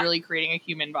 You are literally creating a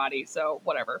human body. So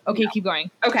whatever. Okay. Keep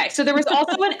going. Okay. So there was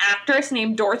also an actress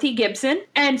named Dorothy Gibson.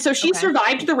 And so she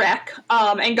survived the wreck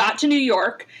and got to New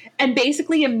York and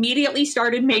basically immediately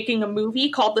started making a movie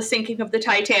called The Sinking of the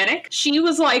Titanic. She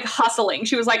was like hustling.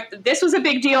 She was like, this was a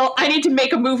big deal. I need to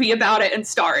make a movie about it and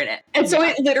star in it. And so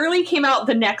it literally came out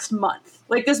the next month.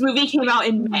 Like this movie came out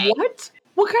in May.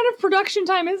 What kind of production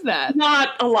time is that? Not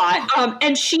a lot.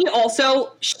 And she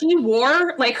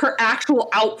wore like her actual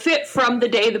outfit from the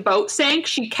day the boat sank.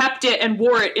 She kept it and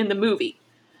wore it in the movie.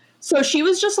 So she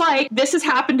was just like, this has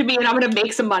happened to me and I'm going to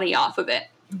make some money off of it.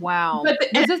 Wow.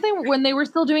 Was this thing when they were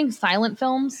still doing silent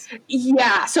films?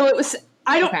 Yeah. So it was,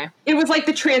 it was like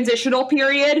the transitional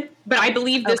period, but I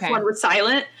believe this one was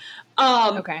silent.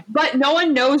 But no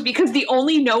one knows because the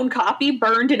only known copy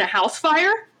burned in a house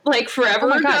fire like forever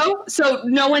ago. So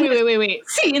no one wait.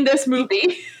 seen this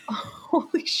movie.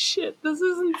 Holy shit, this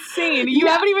is insane. You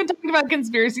haven't even talked about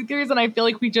conspiracy theories, and I feel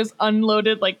like we just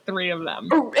unloaded like 3 of them.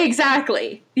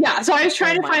 Exactly. Yeah, so I was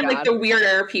trying to find like the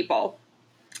weirder people.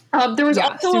 There was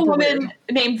also a woman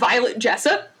named Violet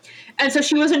Jessup, and so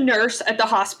she was a nurse at the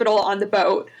hospital on the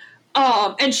boat.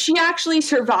 And she actually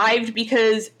survived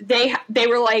because they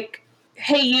were like,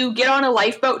 hey, you get on a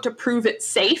lifeboat to prove it's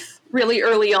safe really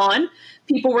early on.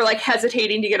 People were like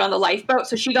hesitating to get on the lifeboat,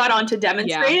 so she got on to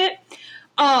demonstrate it.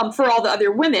 For all the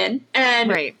other women.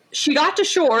 And she got to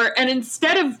shore, and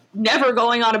instead of never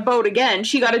going on a boat again,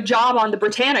 she got a job on the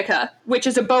Britannica, which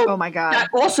is a boat that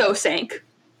also sank.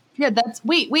 Yeah, that's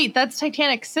that's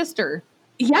Titanic's sister.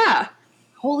 Yeah.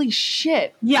 Holy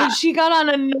shit. Yeah. So she got on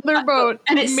another boat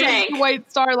and it sank.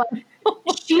 White Star Line.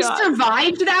 She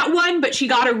survived that one, but she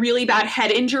got a really bad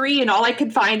head injury, and all I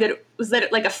could find was that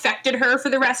it like affected her for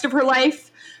the rest of her life.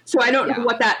 So I don't know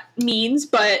what that means,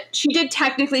 but she did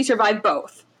technically survive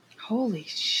both. Holy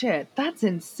shit. That's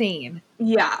insane.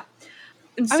 Yeah.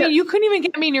 I mean, you couldn't even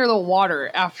get me near the water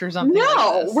after something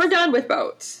like this. We're done with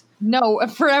boats. No,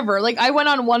 forever. Like, I went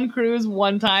on one cruise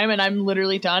one time, and I'm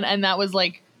literally done, and that was,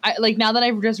 like, I like now that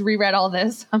I've just reread all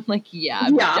this, I'm like, I'm Yeah.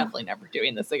 definitely never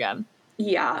doing this again.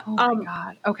 Yeah. Oh my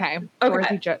God. Okay.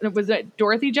 Okay. Was it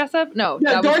Dorothy Jessup? No,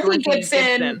 No, that was Dorothy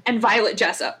Gibson and Violet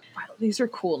Jessup. Wow, these are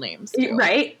cool names too.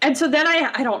 Right. And so then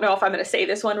I don't know if I'm going to say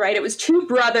this one right. It was two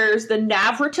brothers, the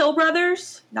Navratil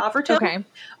brothers. Navratil. Okay.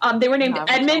 They were named Navratil.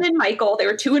 Edmund and Michael. They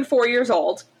were 2 and 4 years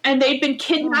old, and they'd been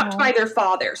kidnapped by their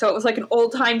father. So it was like an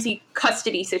old-timey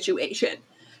custody situation.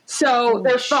 So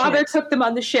their father took them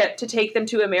on the ship to take them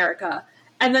to America.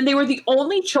 And then they were the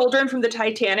only children from the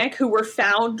Titanic who were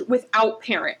found without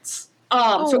parents. So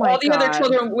all the other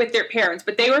children were with their parents,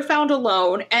 but they were found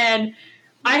alone. And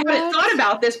I hadn't thought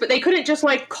about this, but they couldn't just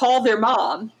like call their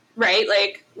mom, right?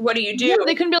 Like, what do you do? Yeah,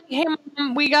 they couldn't be like, hey,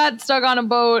 Mom, we got stuck on a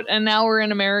boat and now we're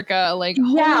in America. Like,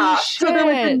 holy shit. So there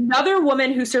was another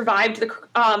woman who survived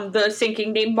the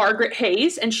sinking named Margaret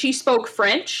Hayes, and she spoke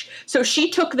French. So she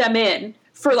took them in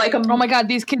for like a month. Oh my God,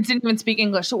 these kids didn't even speak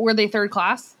English. So were they third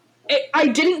class? I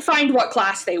didn't find what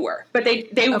class they were, but they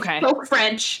spoke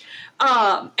French.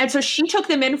 And so she took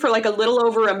them in for like a little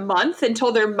over a month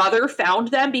until their mother found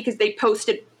them because they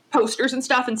posted posters and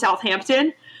stuff in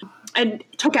Southampton and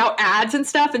took out ads and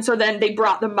stuff. And so then they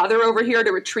brought the mother over here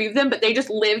to retrieve them, but they just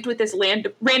lived with this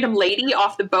random lady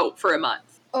off the boat for a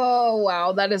month. Oh,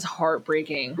 wow. That is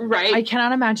heartbreaking. Right. I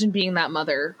cannot imagine being that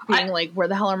mother, being like, where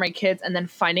the hell are my kids? And then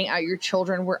finding out your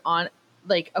children were on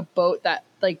like a boat that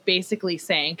like basically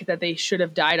sank that they should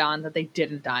have died on that they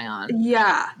didn't die on.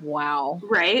 Yeah. Wow.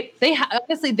 Right.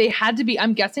 Honestly, they had to be,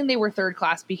 I'm guessing they were third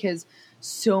class because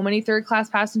so many third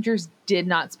class passengers did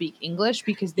not speak English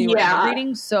because they were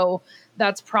immigrating. So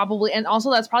that's probably, and also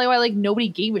that's probably why like nobody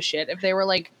gave a shit if they were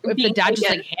like, if the dad just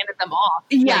like handed them off.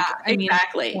 Yeah, like,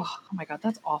 exactly. Oh my God,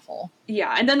 that's awful.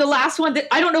 Yeah. And then the last one that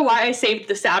I don't know why I saved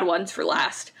the sad ones for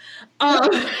last. Oh,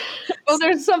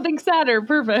 there's something sadder.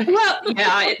 Perfect. Well,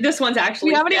 yeah, this one's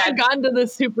actually we haven't sad. even gotten to the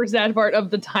super sad part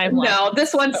of the timeline. No,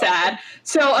 this one's sad.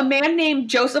 So a man named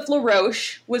Joseph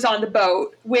LaRoche was on the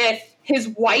boat with his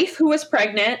wife who was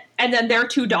pregnant and then their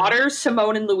two daughters,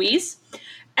 Simone and Louise.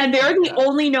 And they're the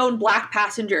only known black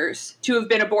passengers to have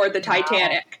been aboard the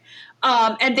Titanic.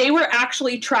 And they were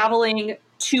actually traveling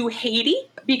to Haiti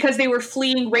because they were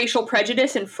fleeing racial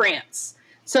prejudice in France.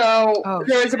 So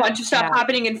there was a bunch of stuff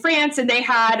happening in France, and they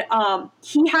had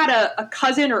he had a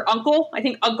cousin or uncle, I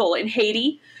think uncle in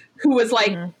Haiti, who was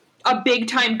like a big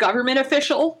time government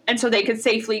official, and so they could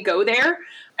safely go there.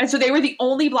 And so they were the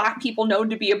only black people known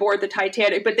to be aboard the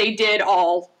Titanic, but they did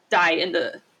all die in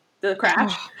the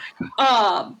crash.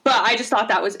 But I just thought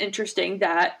that was interesting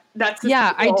that's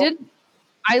I did.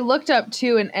 I looked up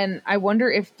too, and I wonder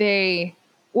if they.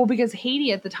 Well, because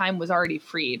Haiti at the time was already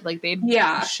freed. Like, they'd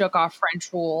shook off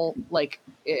French rule, like,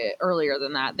 earlier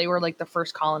than that. They were, like, the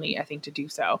first colony, I think, to do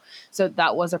so. So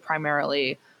that was a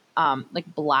primarily, like,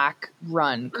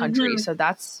 black-run country. So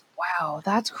that's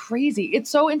crazy. It's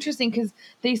so interesting because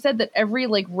they said that every,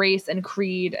 like, race and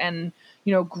creed and,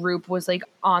 you know, group was, like,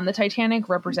 on the Titanic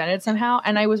represented somehow.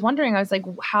 And I was wondering, I was like,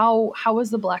 how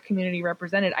was the black community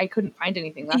represented? I couldn't find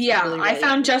anything. That's really I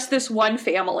found just this one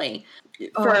family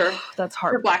that's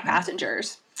hard for black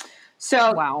passengers.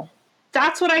 So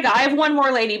that's what I got. I have one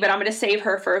more lady, but I'm going to save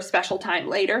her for a special time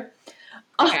later.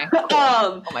 Okay. Cool.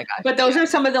 Oh my gosh. But those are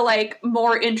some of the like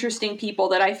more interesting people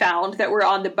that I found that were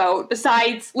on the boat.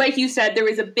 Besides, like you said, there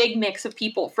was a big mix of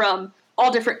people from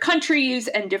all different countries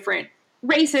and different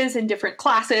races and different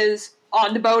classes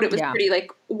on the boat. It was pretty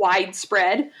like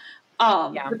widespread.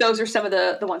 But those are some of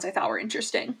the ones I thought were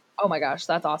interesting. Oh my gosh,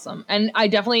 that's awesome. And I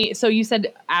definitely, so you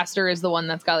said Astor is the one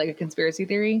that's got like a conspiracy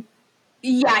theory?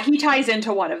 Yeah, he ties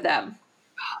into one of them.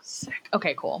 Oh, sick.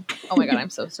 Okay, cool. Oh my God,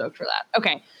 I'm so stoked for that.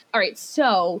 Okay. All right.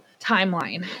 So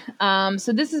timeline.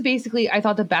 So this is basically, I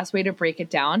thought the best way to break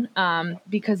it down,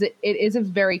 because it is a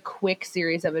very quick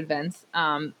series of events.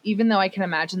 Even though I can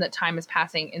imagine that time is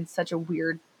passing in such a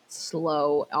weird,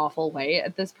 slow, awful way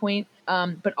at this point.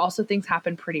 But also things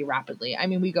happen pretty rapidly. I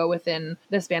mean, we go within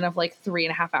the span of like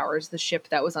 3.5 hours. The ship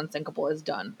that was unsinkable is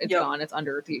done. It's gone. It's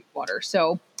under the water.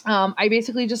 So I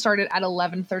basically just started at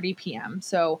 11:30 p.m.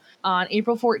 So on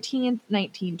April 14th,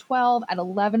 1912 at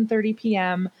 11:30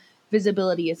 p.m.,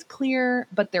 visibility is clear,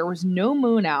 but there was no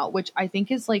moon out, which I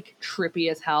think is like trippy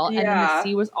as hell. And then the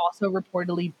sea was also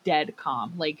reportedly dead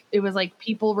calm. Like, it was like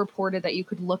people reported that you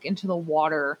could look into the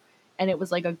water and it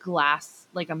was like a glass,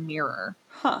 like a mirror,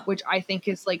 which I think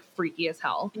is like freaky as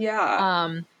hell.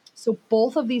 Yeah. So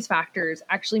both of these factors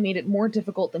actually made it more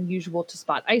difficult than usual to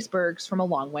spot icebergs from a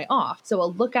long way off. So a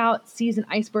lookout sees an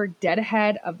iceberg dead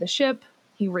ahead of the ship.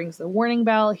 He rings the warning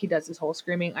bell. He does his whole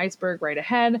screaming iceberg right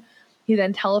ahead. He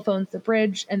then telephones the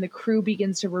bridge and the crew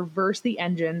begins to reverse the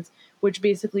engines, which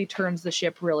basically turns the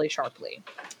ship really sharply.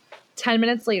 10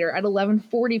 minutes later, at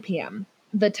 11:40 p.m.,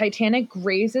 the Titanic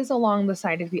grazes along the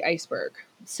side of the iceberg.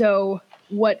 So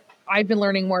what I've been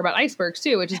learning more about icebergs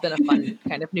too, which has been a fun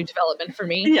kind of new development for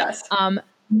me. Yes.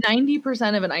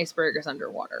 90% of an iceberg is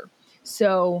underwater.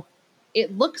 So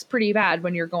it looks pretty bad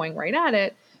when you're going right at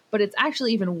it, but it's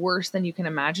actually even worse than you can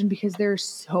imagine because there's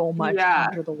so much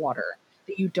under the water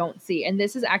that you don't see. And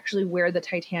this is actually where the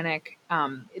Titanic,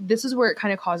 this is where it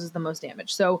kind of causes the most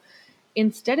damage. So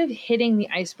instead of hitting the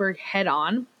iceberg head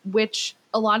on, which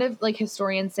a lot of like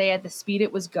historians say at the speed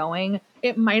it was going,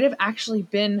 it might have actually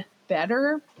been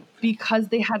better because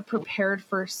they had prepared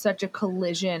for such a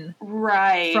collision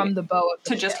from the bow of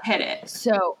the ship. Just hit it.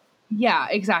 So yeah,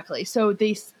 exactly. So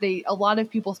they a lot of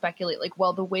people speculate like,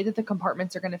 well, the way that the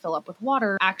compartments are going to fill up with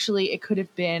water, actually it could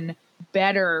have been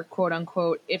better, quote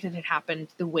unquote, if it had happened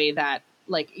the way that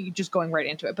like just going right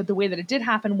into it. But the way that it did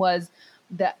happen was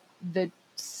that the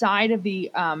side of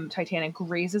the Titanic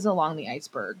grazes along the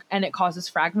iceberg and it causes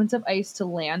fragments of ice to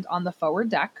land on the forward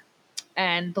deck.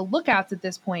 And the lookouts at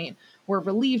this point were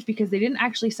relieved because they didn't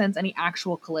actually sense any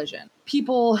actual collision.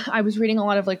 People, I was reading a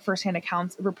lot of like firsthand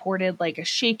accounts, reported like a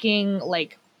shaking,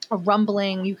 like a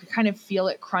rumbling. You could kind of feel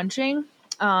it crunching.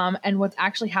 And what's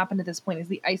actually happened at this point is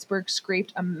the iceberg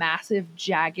scraped a massive,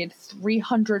 jagged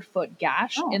 300-foot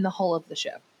gash in the hull of the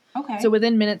ship. Okay. So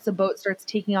within minutes, the boat starts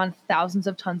taking on thousands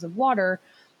of tons of water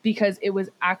because it was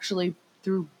actually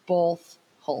through both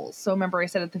hulls. So remember I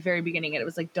said at the very beginning, it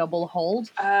was like double hulled.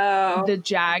 Oh. The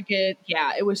jagged,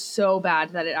 it was so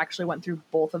bad that it actually went through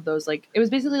both of those. Like it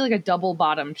was basically like a double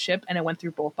bottomed ship and it went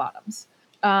through both bottoms.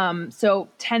 So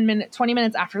 20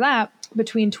 minutes after that,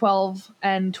 between 12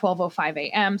 and 12:05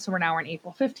 a.m., so we're now on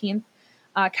April 15th,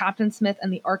 Captain Smith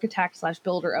and the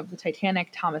architect/builder of the Titanic,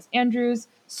 Thomas Andrews,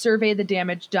 survey the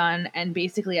damage done. And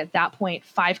basically at that point,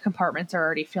 5 compartments are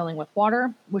already filling with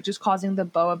water, which is causing the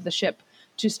bow of the ship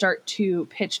to start to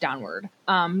pitch downward,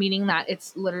 meaning that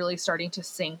it's literally starting to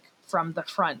sink from the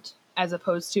front, as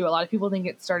opposed to a lot of people think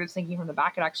it started sinking from the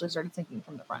back. It actually started sinking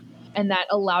from the front. And that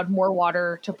allowed more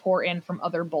water to pour in from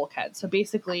other bulkheads. So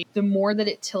basically, the more that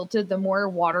it tilted, the more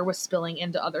water was spilling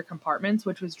into other compartments,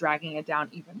 which was dragging it down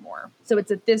even more. So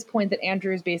it's at this point that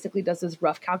Andrews basically does this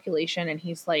rough calculation and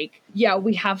he's like, yeah,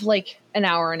 we have like an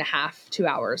hour and a half, 2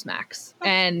 hours max.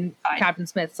 And Captain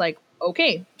Smith's like,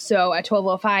 okay. So at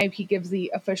 12:05, he gives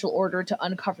the official order to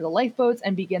uncover the lifeboats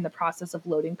and begin the process of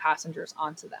loading passengers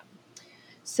onto them.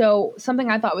 So something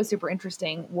I thought was super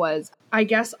interesting was, I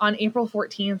guess on April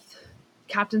 14th,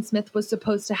 Captain Smith was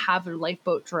supposed to have a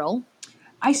lifeboat drill.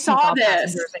 I saw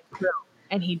this.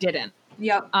 And he didn't.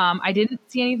 Yep. I didn't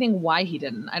see anything why he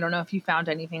didn't. I don't know if you found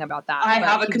anything about that. I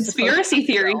have a conspiracy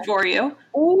theory for you.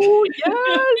 Oh,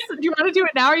 yes. Do you want to do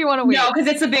it now or you want to wait? No, because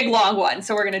it's a big, long one.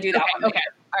 So we're going to do that one. Okay.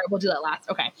 All right, we'll do that last.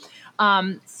 Okay.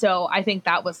 So I think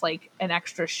that was like an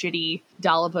extra shitty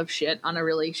dollop of shit on a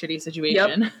really shitty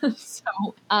situation. Yep. So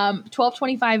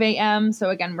 12:25 a.m. So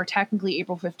again, we're technically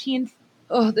April 15th.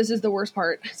 Oh, this is the worst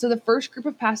part. So the first group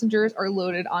of passengers are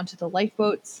loaded onto the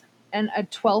lifeboats. And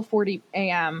at 12:40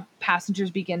 a.m.,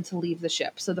 passengers begin to leave the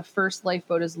ship. So the first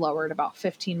lifeboat is lowered about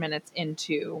 15 minutes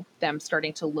into them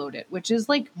starting to load it, which is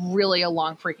like really a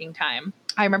long freaking time.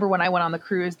 I remember when I went on the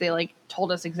cruise, they like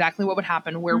told us exactly what would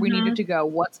happen, where we needed to go,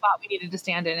 what spot we needed to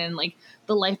stand in. And like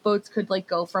the lifeboats could like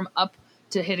go from up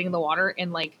to hitting the water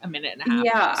in like a minute and a half.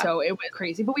 Yeah. So it went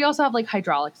crazy. But we also have like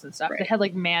hydraulics and stuff. Right. They had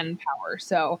like manpower.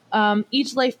 So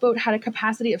each lifeboat had a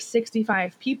capacity of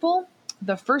 65 people.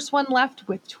 The first one left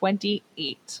with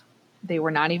 28. They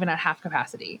were not even at half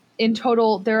capacity. In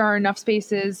total, there are enough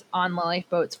spaces on the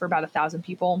lifeboats for about 1,000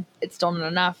 people. It's still not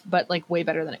enough, but like way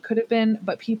better than it could have been.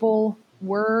 But people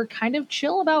were kind of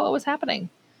chill about what was happening.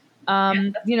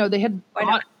 You know, they had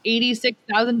bought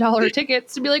 $86,000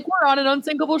 tickets to be like, we're on an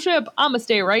unsinkable ship. I'm going to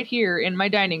stay right here in my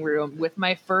dining room with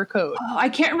my fur coat. Oh, I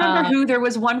can't remember who. There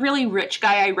was one really rich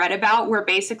guy I read about where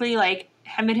basically like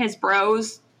him and his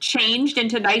bros changed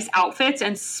into nice outfits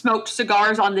and smoked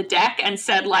cigars on the deck and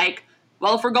said like,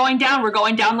 well, if we're going down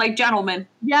like gentlemen.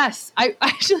 Yes. I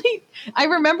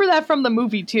remember that from the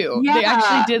movie too. Yeah. They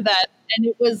actually did that. And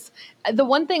it was the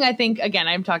one thing I think, again,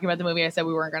 I'm talking about the movie I said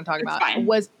we weren't going to talk about,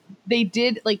 was they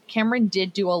did, like, Cameron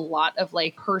did do a lot of,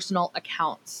 like, personal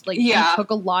accounts. Like, he took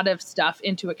a lot of stuff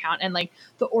into account, and, like,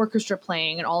 the orchestra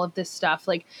playing and all of this stuff.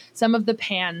 Like, some of the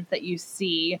pans that you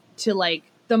see to, like,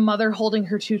 the mother holding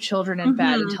her 2 children in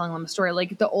bed and telling them a story,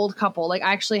 like, the old couple. Like,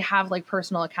 I actually have, like,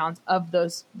 personal accounts of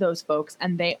those folks,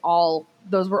 and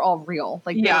those were all real.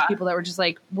 Like, there were people that were just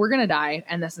like, we're going to die,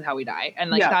 and this is how we die. And,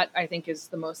 like, that, I think, is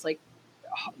the most, like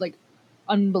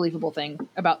unbelievable thing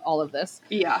about all of this.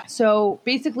 Yeah. So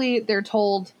basically they're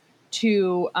told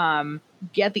to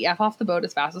get the F off the boat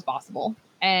as fast as possible.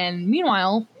 And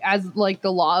meanwhile, as like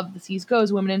the law of the seas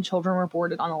goes, women and children were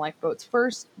boarded on the lifeboats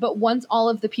first. But once all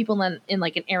of the people in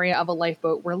like an area of a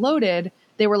lifeboat were loaded,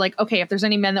 they were like, okay, if there's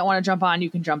any men that want to jump on, you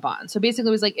can jump on. So basically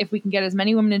it was like, if we can get as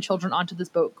many women and children onto this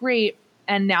boat, great.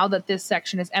 And now that this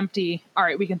section is empty, all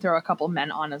right, we can throw a couple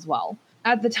men on as well.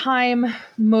 At the time,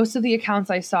 most of the accounts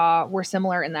I saw were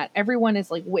similar in that everyone is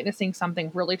like witnessing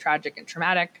something really tragic and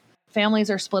traumatic.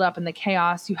 Families are split up in the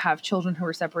chaos. You have children who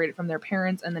are separated from their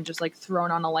parents and then just like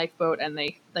thrown on a lifeboat and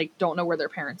they like don't know where their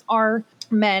parents are.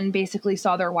 Men basically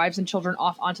saw their wives and children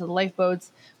off onto the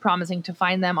lifeboats, promising to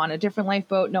find them on a different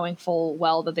lifeboat, knowing full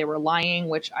well that they were lying,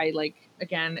 which I like,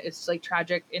 again, it's like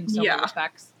tragic in so many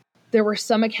respects. There were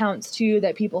some accounts too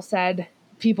that people said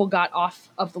people got off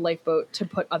of the lifeboat to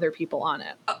put other people on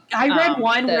it. I read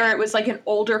one where it was like an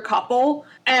older couple,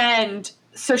 and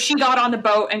so she got on the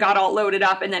boat and got all loaded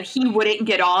up, and then he wouldn't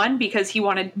get on because he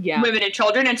wanted women and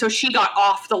children, and so she got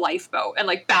off the lifeboat and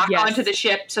like back onto the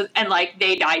ship, and like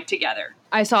they died together.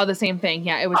 I saw the same thing.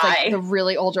 Yeah, it was like the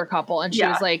really older couple, and she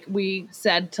was like, "We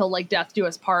said till like death do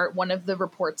us part." One of the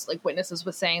reports, like witnesses,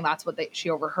 was saying that's what she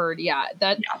overheard. Yeah,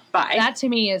 that to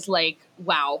me is like,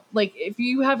 wow. Like if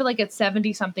you have like a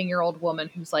 70-something-year-old woman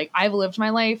who's like, "I've lived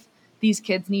my life. These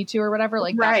kids need to," or whatever.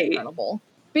 Like that's incredible.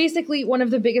 Basically, one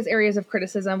of the biggest areas of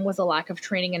criticism was a lack of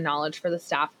training and knowledge for the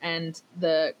staff and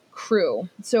the crew.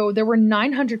 So there were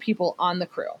 900 people on the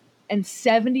crew, and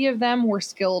 70 of them were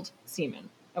skilled seamen.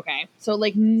 Okay, so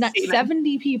like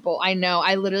 70 people. I know.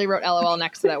 I literally wrote LOL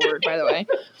next to that word, by the way.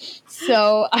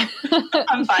 So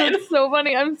I'm fine. It's so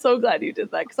funny. I'm so glad you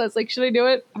did that because I was like, should I do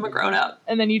it? I'm a grown up.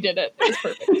 And then you did it. It was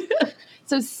perfect.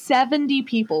 So 70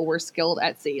 people were skilled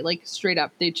at sea, like straight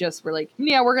up. They just were like,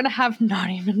 yeah, we're going to have not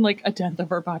even like a tenth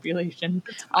of our population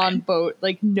on boat,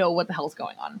 like know what the hell's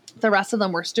going on. The rest of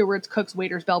them were stewards, cooks,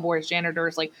 waiters, bellboys,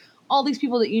 janitors, like all these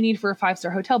people that you need for a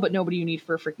 5-star hotel, but nobody you need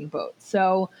for a freaking boat.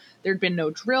 So there'd been no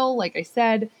drill, like I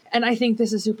said. And I think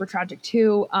this is super tragic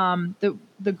too.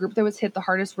 The group that was hit the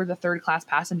hardest were the third-class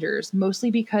passengers,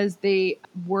 mostly because they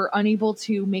were unable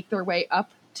to make their way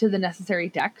up to the necessary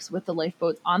decks with the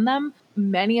lifeboats on them.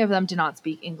 Many of them did not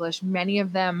speak English. Many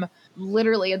of them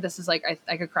literally, and this is like,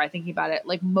 I could cry thinking about it.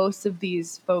 Like most of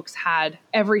these folks had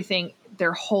everything,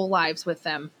 their whole lives with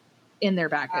them in their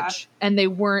baggage, and they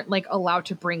weren't like allowed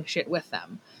to bring shit with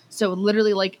them. So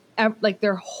literally like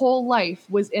their whole life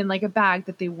was in like a bag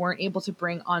that they weren't able to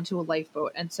bring onto a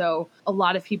lifeboat. And so a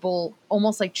lot of people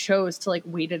almost like chose to like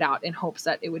wait it out in hopes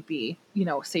that it would be, you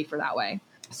know, safer that way.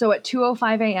 So at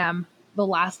 2:05 a.m., the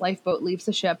last lifeboat leaves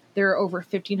the ship. There are over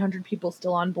 1,500 people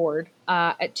still on board.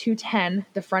 At 2:10,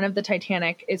 the front of the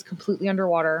Titanic is completely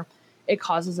underwater. It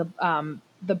causes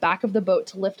the back of the boat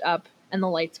to lift up and the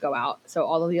lights go out. So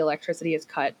all of the electricity is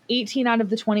cut. 18 out of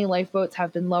the 20 lifeboats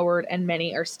have been lowered, and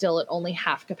many are still at only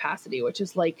half capacity, which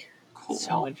is like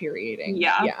so infuriating.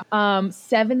 Yeah.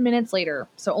 7 minutes later,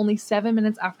 so only 7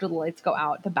 minutes after the lights go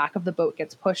out, the back of the boat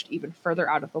gets pushed even further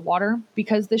out of the water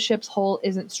because the ship's hull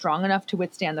isn't strong enough to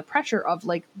withstand the pressure of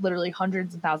like literally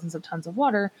hundreds and thousands of tons of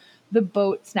water. The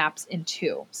boat snaps in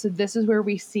two. So this is where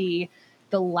we see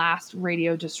the last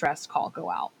radio distress call go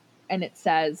out. And it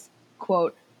says,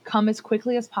 quote, "Come as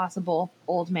quickly as possible,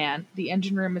 old man. The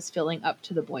engine room is filling up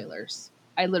to the boilers."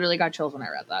 I literally got chills when I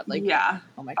read that. Like,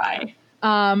 oh my God.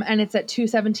 And it's at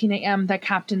 2:17 a.m. that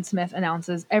Captain Smith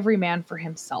announces every man for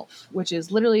himself, which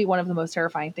is literally one of the most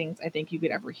terrifying things I think you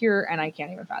could ever hear, and I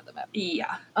can't even fathom it.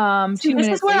 Yeah. See, this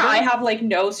is where I have like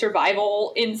no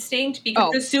survival instinct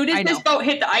because as soon as this boat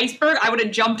hit the iceberg, I would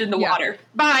have jumped in the water.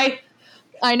 Bye.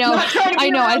 I know.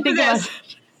 I think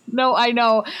No, I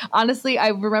know. Honestly, I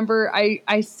remember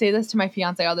I say this to my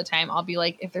fiance all the time. I'll be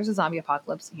like, if there's a zombie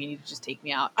apocalypse, you need to just take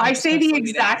me out. I say the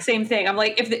exact same thing. I'm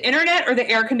like, if the internet or the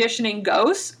air conditioning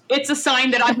goes, it's a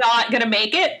sign that I'm not going to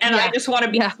make it, and I just want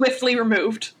to be swiftly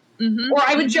removed. Mm-hmm. Or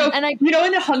I would joke, you know,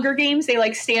 in the Hunger Games, they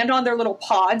like stand on their little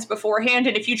pods beforehand,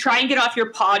 and if you try and get off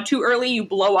your pod too early, you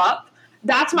blow up.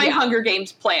 That's my Hunger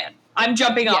Games plan. I'm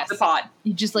jumping off the pod.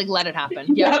 You just like let it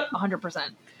happen. Yep, 100%.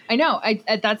 I know.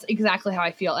 That's exactly how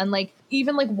I feel. And like,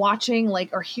 even like watching like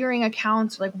or hearing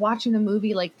accounts, or, like watching the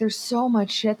movie, like there's so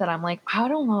much shit that I'm like, I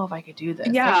don't know if I could do this.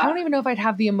 Yeah. Like, I don't even know if I'd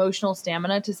have the emotional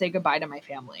stamina to say goodbye to my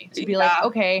family. To be like,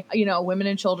 okay, you know, women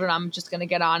and children, I'm just going to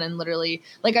get on and literally,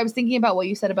 like I was thinking about what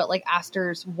you said about like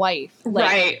Astor's wife.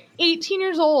 Like 18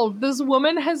 years old. This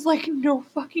woman has like no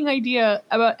fucking idea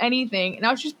about anything. And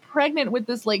now she's pregnant with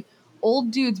this like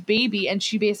old dude's baby, and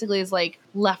she basically is like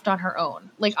left on her own.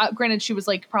 Like granted, she was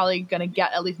like probably gonna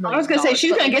get at least $1 million. I was gonna say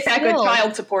she's gonna get that good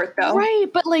child support though, right?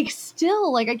 But like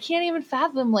still, like I can't even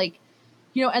fathom like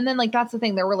You know, and then like that's the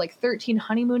thing. There were like 13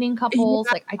 honeymooning couples.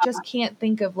 Yeah. Like I just can't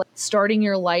think of like starting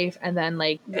your life and then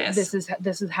like This.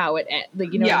 this is how it ends.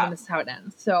 Like, you know what I mean? This is how it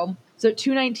ends. So at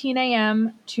 2:19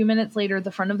 a.m., 2 minutes later,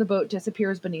 the front of the boat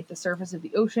disappears beneath the surface of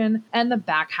the ocean, and the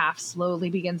back half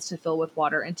slowly begins to fill with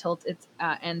water until its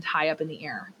end high up in the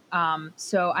air.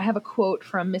 So I have a quote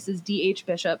from Mrs. D.H.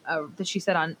 Bishop that she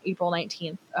said on April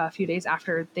 19th, a few days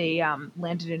after they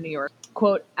landed in New York.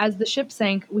 Quote, "As the ship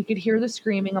sank, we could hear the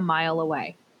screaming a mile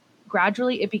away.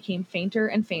 Gradually, it became fainter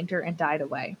and fainter and died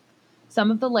away.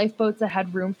 Some of the lifeboats that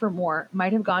had room for more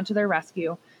might have gone to their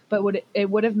rescue, but it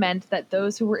would have meant that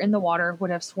those who were in the water would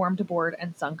have swarmed aboard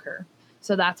and sunk her."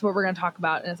 So that's what we're going to talk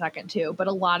about in a second too. But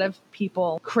a lot of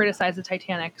people criticize the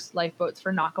Titanic's lifeboats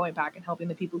for not going back and helping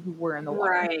the people who were in the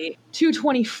water. Right.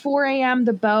 2:24 a.m.,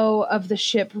 the bow of the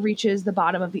ship reaches the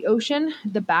bottom of the ocean.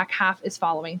 The back half is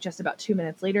following just about 2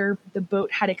 minutes later. The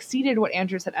boat had exceeded what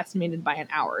Andrews had estimated by an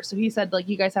hour. So he said, like,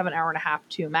 you guys have an hour and a half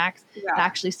to max. Yeah. It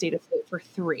actually stayed afloat for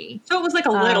 3. So it was like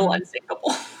a little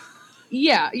unsinkable.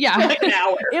 Yeah. Like an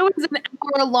hour. It was an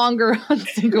hour longer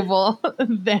unsinkable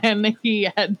than he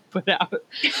had put out.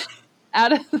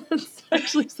 That's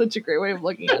actually such a great way of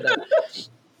looking at it.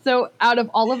 So out of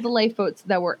all of the lifeboats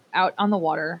that were out on the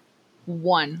water,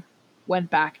 one went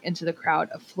back into the crowd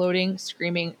of floating,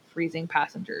 screaming, freezing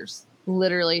passengers.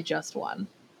 Literally just one.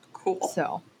 Cool.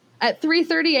 So at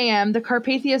 3:30 a.m., the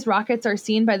Carpathia's rockets are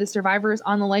seen by the survivors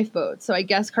on the lifeboat. So I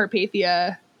guess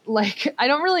Carpathia, like,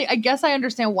 I guess I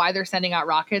understand why they're sending out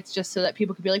rockets, just so that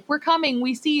people could be like, we're coming,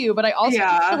 we see you. But I also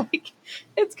feel like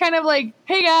it's kind of like,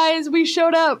 hey guys, we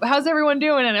showed up. How's everyone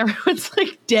doing? And everyone's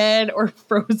like dead or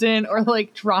frozen or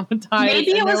like traumatized.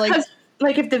 Maybe it was because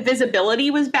like if the visibility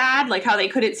was bad, like how they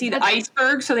couldn't see the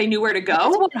iceberg, so they knew where to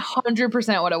go. That's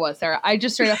 100% what it was, Sarah. I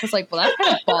just straight up was like, well, that's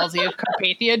kind of ballsy of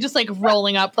Carpathia, just like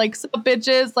rolling up like, so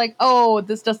bitches, like, oh,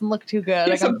 this doesn't look too good.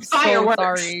 Like, I'm so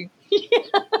sorry. Yeah.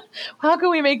 How can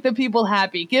we make the people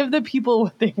happy? Give the people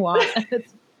what they want.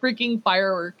 It's freaking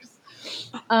fireworks.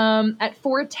 At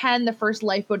 4:10, the first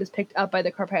lifeboat is picked up by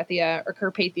the Carpathia, or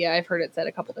Carpathia. I've heard it said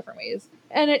a couple different ways.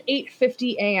 And at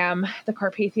 8:50 a.m., the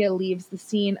Carpathia leaves the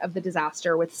scene of the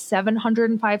disaster with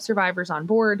 705 survivors on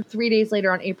board. 3 days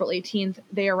later, on April 18th,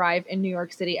 they arrive in New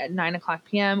York City at 9:00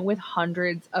 p.m. with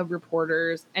hundreds of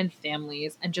reporters and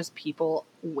families and just people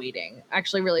waiting.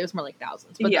 Actually, really, it was more like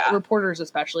thousands, but the reporters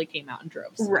especially came out in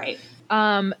droves. Right.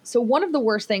 So one of the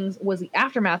worst things was the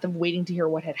aftermath of waiting to hear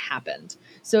what had happened.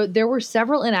 So there were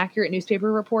several inaccurate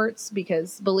newspaper reports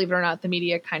because, believe it or not, the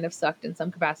media kind of sucked in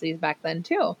some capacities back then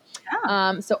too.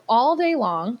 Yeah. So all day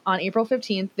long on April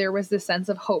 15th, there was this sense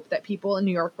of hope that people in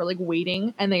New York were like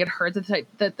waiting, and they had heard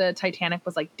that the Titanic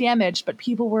was like damaged, but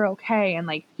people were okay, and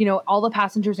like, you know, all the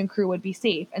passengers and crew would be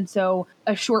safe. And so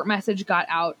a short message got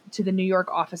out to the New York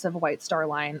office of White Star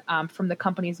Line from the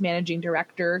company's managing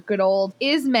director, good old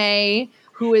Ismay,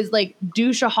 who is like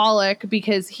doucheaholic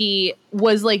because he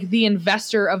was like the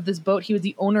investor of this boat. He was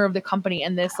the owner of the company,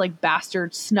 and this like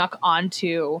bastard snuck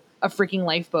onto a freaking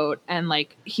lifeboat, and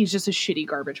like he's just a shitty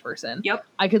garbage person. Yep.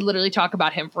 I could literally talk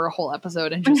about him for a whole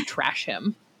episode and just trash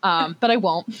him. But I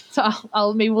won't. So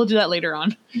I'll maybe we'll do that later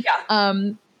on. Yeah.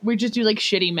 We just do like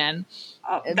shitty men.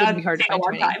 It would be hard to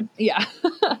find time. Yeah.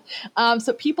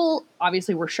 So people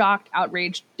obviously were shocked,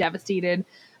 outraged, devastated.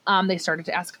 They started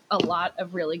to ask a lot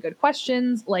of really good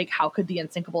questions, like how could the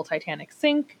unsinkable Titanic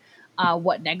sink?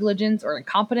 What negligence or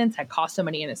incompetence had cost so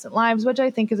many innocent lives, which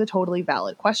I think is a totally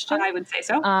valid question. I would say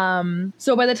so.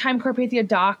 So by the time Carpathia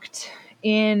docked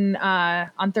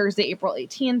on Thursday, April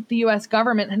 18th, the U.S.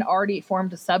 government had already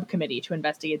formed a subcommittee to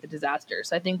investigate the disaster.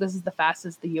 So I think this is the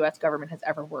fastest the U.S. government has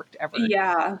ever worked ever.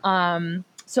 Yeah.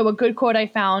 So a good quote I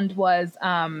found was,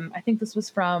 I think this was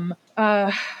from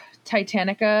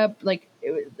Titanica, like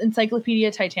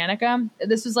Encyclopedia Titanica.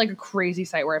 This is like a crazy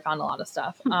site where I found a lot of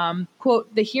stuff.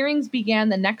 Quote, "The hearings began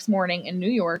the next morning in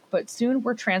New York, but soon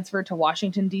were transferred to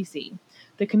Washington, D.C.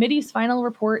 The committee's final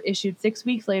report, issued 6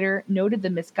 weeks later, noted the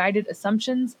misguided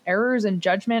assumptions, errors in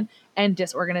judgment, and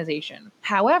disorganization.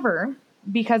 However,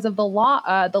 because of the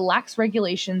lax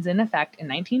regulations in effect in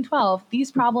 1912,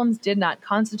 these problems did not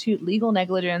constitute legal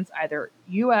negligence, either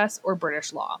U.S. or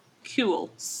British law." Cool.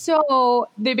 So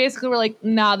they basically were like,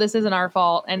 nah, this isn't our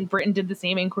fault. And Britain did the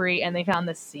same inquiry and they found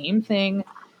the same thing.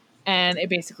 And it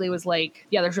basically was like,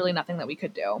 yeah, there's really nothing that we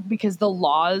could do because the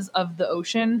laws of the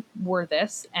ocean were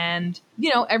this. And,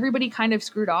 you know, everybody kind of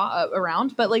screwed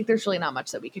around, but like, there's really not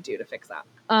much that we could do to fix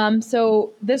that.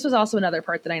 So this was also another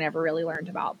part that I never really learned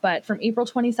about. But from April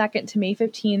 22nd to May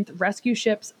 15th, rescue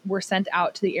ships were sent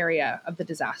out to the area of the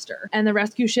disaster. And the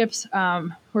rescue ships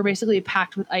were basically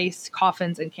packed with ice,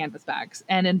 coffins, and canvas bags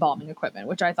and embalming equipment,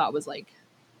 which I thought was like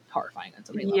horrifying on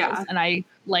so many Yeah. levels. And I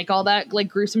like all that like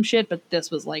gruesome shit, but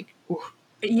this was like, oof.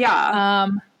 Yeah.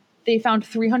 They found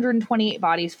 328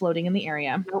 bodies floating in the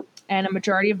area, Nope. and a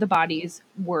majority of the bodies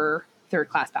were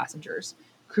third-class passengers,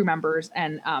 crew members,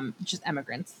 and just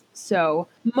immigrants. So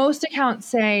most accounts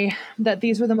say that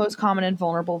these were the most common and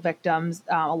vulnerable victims.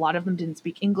 A lot of them didn't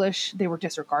speak English. They were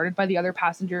disregarded by the other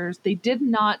passengers. They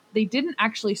didn't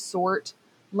actually sort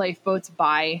lifeboats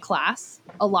by class.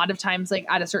 A lot of times, like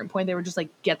at a certain point, they were just like,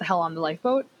 get the hell on the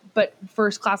lifeboat. But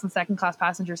first class and second class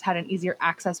passengers had an easier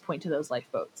access point to those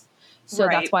lifeboats. So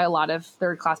Right. that's why a lot of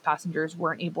third-class passengers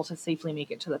weren't able to safely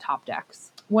make it to the top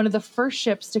decks. One of the first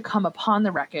ships to come upon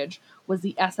the wreckage was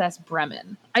the SS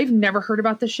Bremen. I've never heard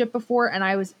about this ship before, and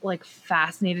I was like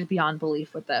fascinated beyond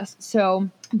belief with this. So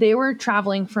they were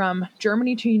traveling from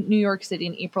Germany to New York City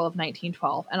in April of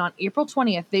 1912, and on April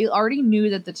 20th, they already knew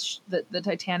that the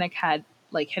Titanic had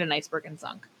like hit an iceberg and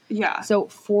sunk. Yeah. So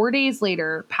 4 days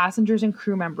later, passengers and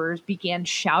crew members began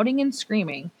shouting and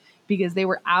screaming because they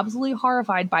were absolutely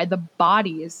horrified by the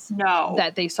bodies No.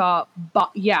 that they saw.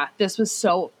 This was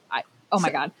so. Oh my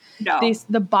God. No.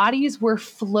 The bodies were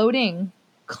floating,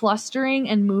 clustering,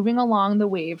 and moving along the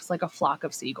waves like a flock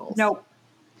of seagulls. Nope.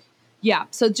 Yeah.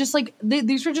 So just like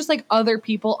these were just like other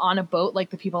people on a boat, like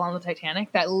the people on the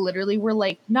Titanic, that literally were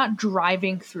like not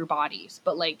driving through bodies,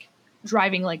 but like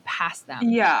driving like past them.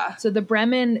 Yeah. So the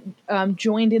Bremen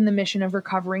joined in the mission of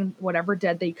recovering whatever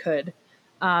dead they could.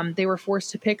 They were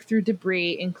forced to pick through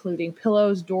debris, including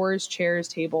pillows, doors, chairs,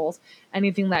 tables,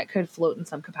 anything that could float in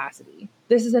some capacity.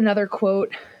 This is another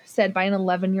quote said by an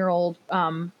 11-year-old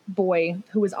boy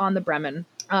who was on the Bremen,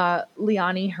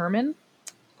 Leonie Herman.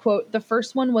 Quote, "The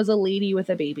first one was a lady with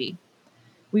a baby.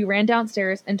 We ran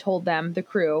downstairs and told them, the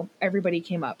crew, everybody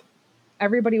came up.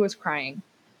 Everybody was crying.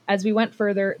 As we went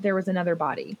further, there was another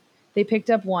body. They picked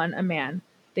up one, a man.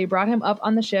 They brought him up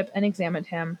on the ship and examined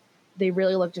him. They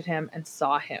really looked at him and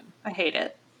saw him." I hate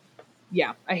it.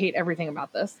 Yeah, I hate everything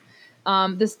about this.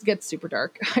 This gets super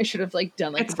dark. I should have like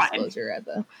done like It's a fine. disclosure at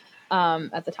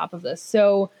the top of this.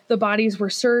 So the bodies were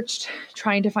searched,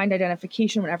 trying to find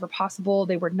identification whenever possible.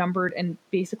 They were numbered and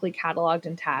basically cataloged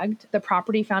and tagged. The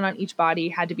property found on each body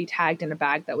had to be tagged in a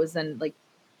bag that was then like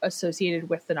associated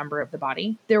with the number of the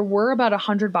body. There were about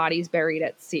 100 bodies buried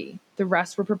at sea. The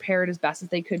rest were prepared as best as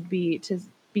they could be to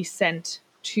be sent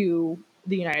to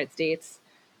the United States,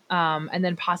 and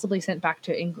then possibly sent back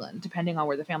to England, depending on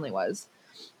where the family was.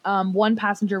 One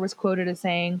passenger was quoted as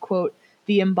saying, quote,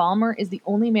 "The embalmer is the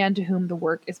only man to whom the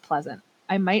work is pleasant.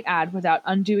 I might add, without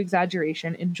undue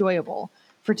exaggeration, enjoyable,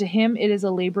 for to him it is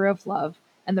a labor of love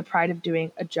and the pride of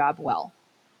doing a job well,"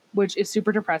 which is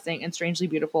super depressing and strangely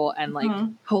beautiful and like,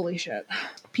 holy shit.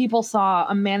 People saw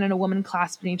a man and a woman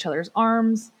clasped in each other's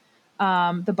arms,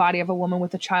 the body of a woman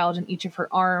with a child in each of her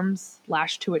arms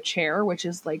lashed to a chair, which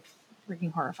is like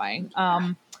freaking horrifying.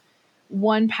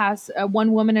 One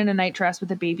woman in a nightdress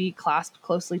with a baby clasped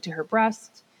closely to her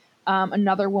breast.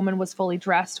 Another woman was fully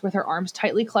dressed with her arms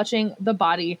tightly clutching the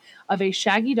body of a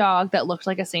shaggy dog that looked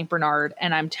like a Saint Bernard.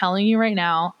 And I'm telling you right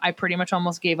now, I pretty much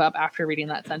almost gave up after reading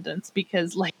that sentence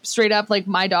because like straight up, like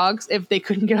my dogs, if they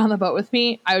couldn't get on the boat with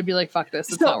me, I would be like, fuck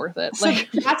this. It's not worth it. Like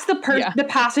that's the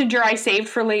passenger I saved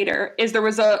for later is there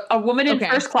was a woman in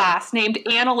first class named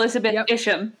Anne Elizabeth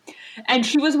Isham. And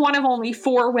she was one of only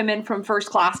 4 women from first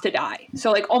class to die. So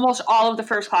like almost all of the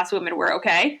first class women were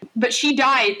okay. But she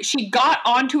died. She got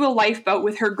onto a lifeboat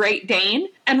with her Great Dane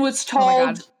and was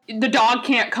told the dog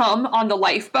can't come on the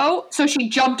lifeboat. So she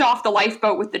jumped off the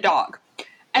lifeboat with the dog.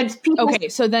 And people,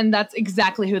 so then that's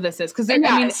exactly who this is. Because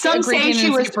some say she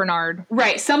was Bernard.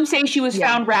 Right. Some say she was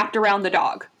found wrapped around the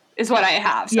dog is what I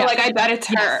have. So like I bet it's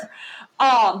her.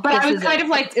 But I was kind of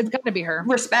like, it's got to be her.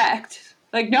 Respect.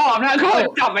 Like, no, I'm not going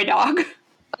without my dog.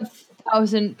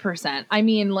 1,000%. I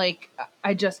mean, like,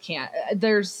 I just can't.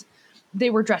 They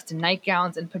were dressed in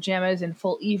nightgowns and pajamas and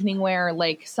full evening wear.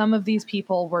 Like, some of these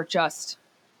people were just,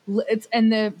 and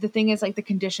the thing is, like, the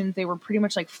conditions, they were pretty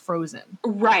much like frozen.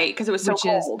 Right, because it was so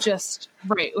cold.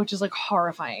 Which is like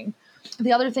horrifying.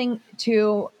 The other thing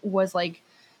too was like,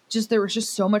 there was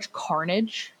just so much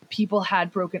carnage. People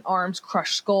had broken arms,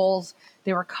 crushed skulls.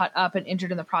 They were cut up and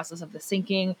injured in the process of the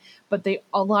sinking, but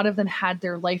a lot of them had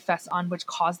their life vests on, which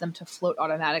caused them to float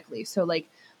automatically. So like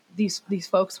these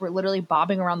folks were literally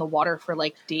bobbing around the water for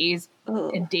like days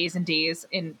and days and days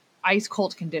in ice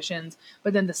cold conditions,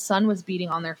 but then the sun was beating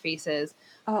on their faces.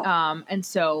 And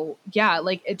so, yeah,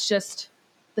 like it's just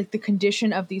like the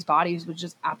condition of these bodies was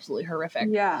just absolutely horrific.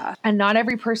 Yeah. And not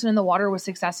every person in the water was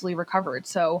successfully recovered.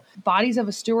 So bodies of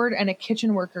a steward and a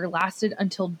kitchen worker lasted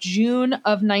until June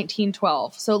of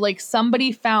 1912. So like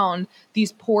somebody found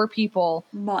these poor people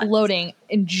floating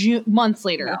in months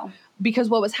later. No. Because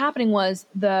what was happening was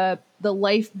the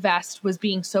life vest was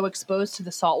being so exposed to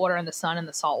the salt water and the sun and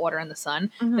the salt water and the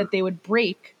sun that they would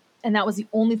break. And that was the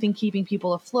only thing keeping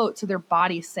people afloat. So their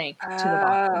bodies sank to the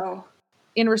bottom.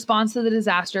 In response to the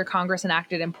disaster, Congress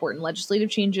enacted important legislative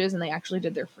changes, and they actually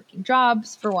did their freaking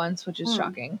jobs for once, which is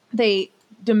shocking. They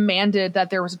demanded that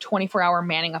there was a 24-hour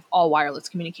manning of all wireless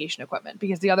communication equipment,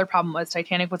 because the other problem was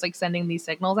Titanic was like sending these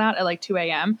signals out at like 2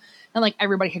 a.m. and like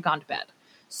everybody had gone to bed.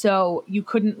 So you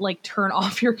couldn't like turn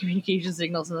off your communication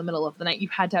signals in the middle of the night. You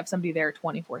had to have somebody there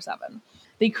 24/7.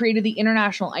 They created the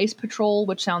International Ice Patrol,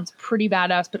 which sounds pretty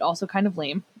badass, but also kind of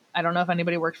lame. I don't know if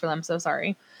anybody worked for them, so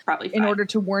sorry. Probably fine. In order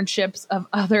to warn ships of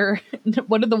other,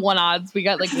 what are the one odds? We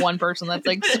got like one person that's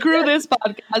like, screw this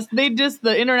podcast. They just,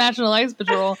 the International Ice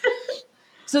Patrol.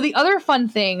 So the other fun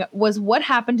thing was what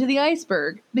happened to the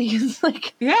iceberg? Because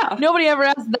like, nobody ever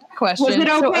asked that question. Was it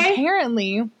okay? So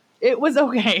apparently it was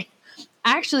okay.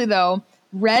 Actually though,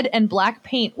 red and black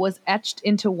paint was etched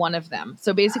into one of them.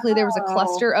 So basically there was a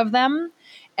cluster of them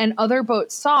and other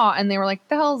boats saw and they were like,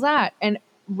 the hell is that? And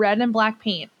red and black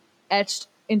paint etched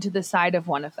into the side of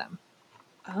one of them.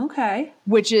 Okay.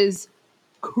 Which is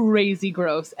crazy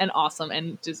gross and awesome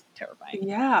and just terrifying.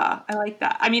 Yeah, I like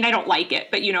that. I mean, I don't like it,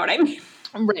 but you know what I mean?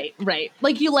 Right.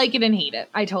 Like you like it and hate it.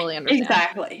 I totally understand.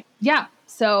 Exactly. Yeah.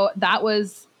 So that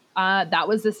was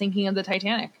the sinking of the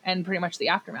Titanic and pretty much the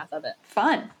aftermath of it.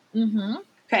 Fun. Mm-hmm.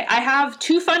 Okay, I have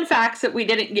 2 fun facts that we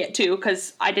didn't get to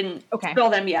because I didn't spill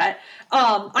them yet.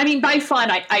 I mean, by fun,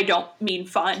 I don't mean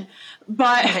fun.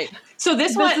 But so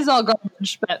this is all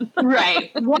garbage. But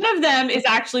right. One of them is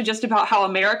actually just about how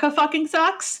America fucking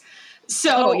sucks.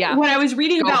 So when I was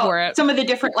reading about some of the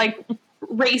different like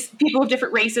people of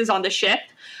different races on the ship,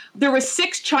 there was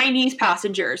 6 Chinese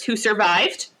passengers who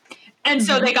survived. And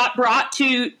so they got brought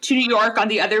to New York on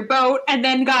the other boat and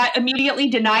then got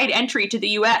immediately denied entry to the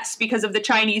U.S. because of the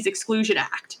Chinese Exclusion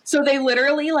Act. So they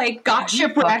literally like got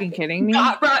shipwrecked, fucking kidding me?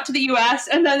 got brought to the U.S.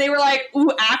 and then they were like,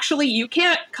 ooh, actually, you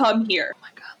can't come here. Oh my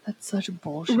God, that's such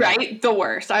bullshit. Right? The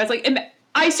worst. I was like,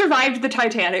 I survived the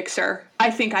Titanic, sir. I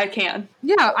think I can.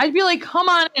 Yeah, I'd be like, come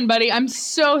on in, buddy. I'm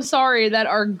so sorry that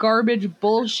our garbage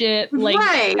bullshit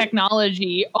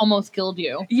technology almost killed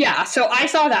you. Yeah, so I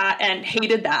saw that and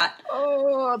hated that.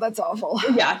 Oh, that's awful.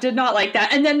 Yeah, did not like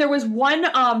that. And then there was one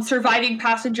surviving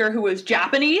passenger who was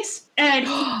Japanese. And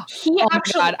he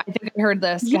actually... God, I think I heard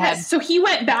this. Go ahead. So he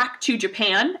went back to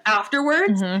Japan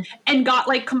afterwards and got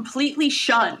like completely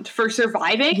shunned for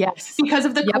surviving. Yes. Because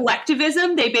of the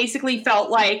collectivism. They basically felt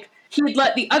like he'd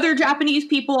let the other Japanese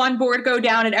people on board go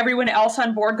down and everyone else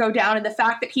on board go down. And the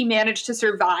fact that he managed to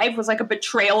survive was like a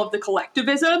betrayal of the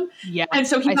collectivism. Yeah. And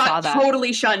so he got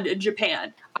totally shunned in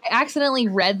Japan. I accidentally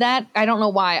read that. I don't know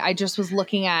why. I just was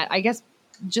looking at, I guess,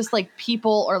 just like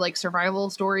people or like survival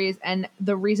stories. And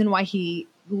the reason why he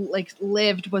like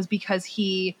lived was because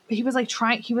he was like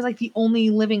he was like the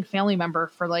only living family member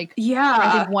for like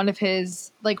I think one of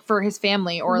his like for his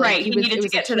family or like he needed to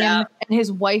get to them and his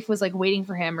wife was like waiting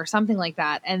for him or something like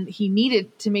that and he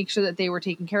needed to make sure that they were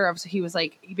taken care of, so he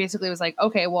basically was like,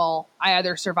 okay, well, I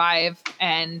either survive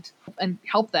and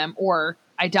help them or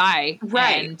I die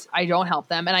and I don't help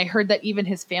them. And I heard that even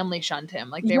his family shunned him,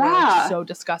 like they were like, so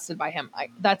disgusted by him.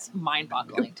 That's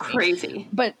mind-boggling to me. Crazy.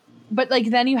 But like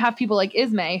then you have people like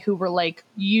Ismay who were like,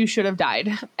 you should have died.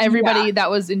 Everybody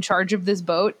that was in charge of this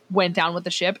boat went down with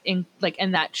the ship and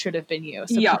that should have been you.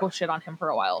 So people shit on him for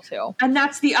a while too. And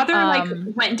that's the other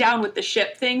went down with the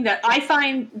ship thing that I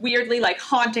find weirdly like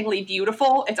hauntingly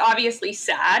beautiful. It's obviously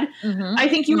sad. I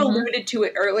think you alluded to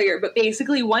it earlier, but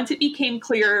basically once it became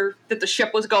clear that the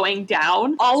ship was going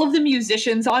down, all of the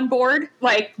musicians on board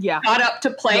got up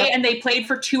to play and they played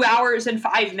for 2 hours and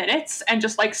 5 minutes and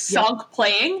just like sunk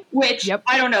playing. Which,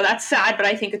 I don't know, that's sad, but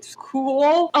I think it's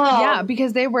cool. Yeah,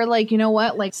 because they were like, you know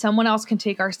what? Like, someone else can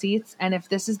take our seats, and if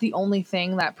this is the only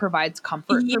thing that provides comfort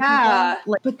for people...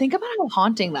 Like, but think about how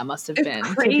haunting that must have been.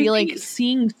 Crazy. To be, like,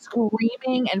 seeing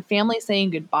screaming and families saying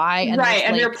goodbye. And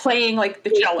and they're playing, like, the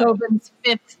cello. Beethoven's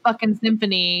 5th fucking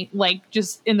symphony, like,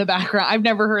 just in the background. I've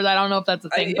never heard that. I don't know if that's a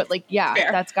thing, but, like,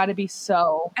 that's got to be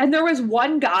so... And there was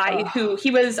one guy who,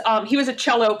 he was a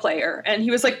cello player, and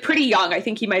he was, like, pretty young. I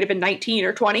think he might have been 19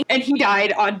 or 20. and he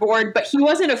died on board, but he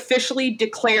wasn't officially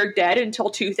declared dead until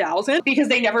 2000 because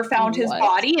they never found his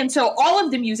body. And so all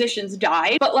of the musicians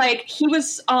died, but like he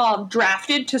was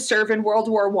drafted to serve in World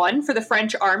War I for the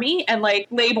French army and like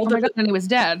labeled and he was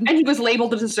dead. And he was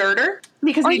labeled a deserter.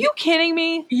 Because Are you kidding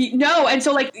me? No. And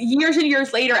so like years and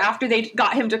years later, after they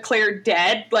got him declared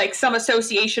dead, like some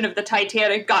association of the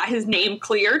Titanic got his name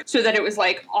cleared so that it was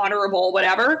like honorable,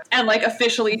 whatever, and like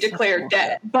officially declared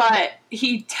dead. But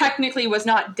he technically was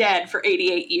not dead for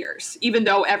 88 years, even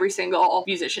though every single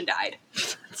musician died.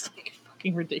 It's like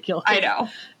fucking ridiculous. I know.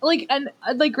 Like, and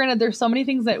like, granted, there's so many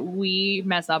things that we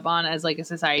mess up on as like a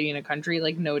society and a country,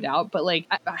 like no doubt, but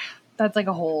like, that's like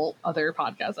a whole other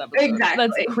podcast episode. Exactly.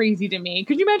 That's crazy to me.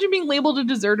 Could you imagine being labeled a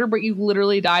deserter, but you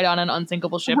literally died on an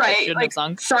unsinkable ship that shouldn't have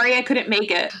sunk? Sorry, I couldn't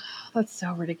make it. That's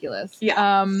so ridiculous.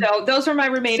 Yeah. So those were my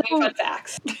remaining fun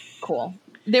facts. Cool.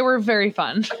 They were very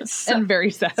fun and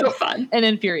very sad. So fun. And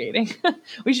infuriating.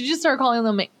 We should just start calling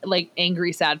them like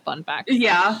angry, sad fun facts.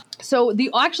 Yeah. So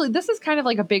actually, this is kind of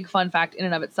like a big fun fact in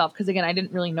and of itself. Because again, I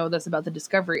didn't really know this about the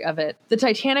discovery of it. The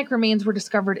Titanic remains were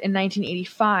discovered in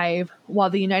 1985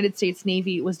 while the United States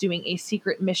Navy was doing a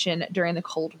secret mission during the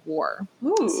Cold War.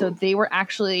 Ooh. So they were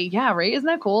actually, yeah, right? Isn't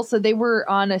that cool? So they were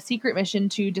on a secret mission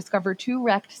to discover 2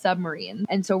 wrecked submarines.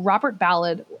 And so Robert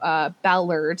Ballard,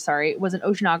 was an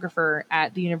oceanographer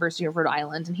at the University of Rhode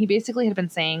Island. And he basically had been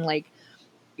saying like,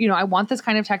 you know, I want this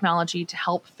kind of technology to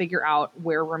help figure out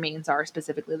where remains are,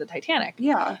 specifically the Titanic.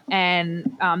 Yeah.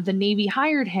 And the Navy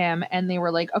hired him and they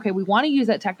were like, okay, we want to use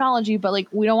that technology, but like,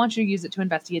 we don't want you to use it to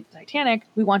investigate the Titanic.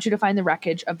 We want you to find the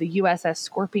wreckage of the USS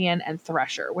Scorpion and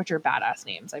Thresher, which are badass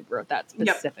names. I wrote that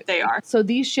specifically. Yep, they are. So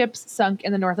these ships sunk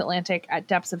in the North Atlantic at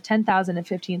depths of 10,000 and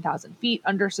 15,000 feet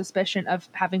under suspicion of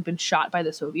having been shot by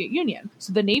the Soviet Union.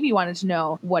 So the Navy wanted to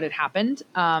know what had happened.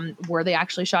 Were they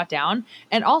actually shot down?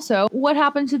 And also, what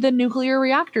happened to the nuclear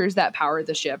reactors that powered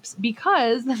the ships,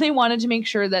 because they wanted to make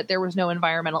sure that there was no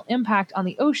environmental impact on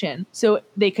the ocean so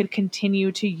they could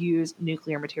continue to use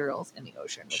nuclear materials in the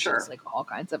ocean, which is like all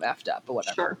kinds of effed up, but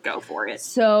whatever. Sure, go for it.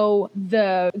 So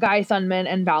the guy Thunman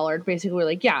and Ballard basically were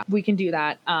like, yeah, we can do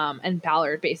that. And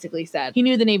Ballard basically said he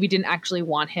knew the Navy didn't actually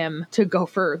want him to go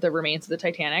for the remains of the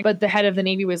Titanic, but the head of the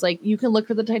Navy was like, you can look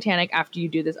for the Titanic after you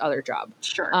do this other job.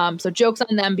 Sure. So joke's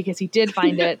on them because he did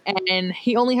find it, and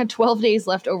he only had 12 days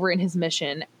left over in his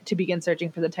mission to begin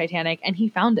searching for the Titanic, and he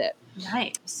found it.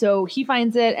 Nice. So he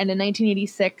finds it, and in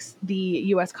 1986, the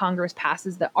U.S. Congress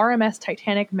passes the RMS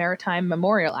Titanic Maritime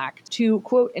Memorial Act to,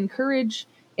 quote, encourage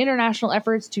international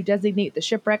efforts to designate the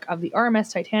shipwreck of the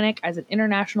RMS Titanic as an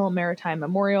international maritime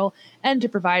memorial and to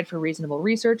provide for reasonable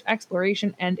research,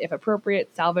 exploration, and, if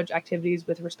appropriate, salvage activities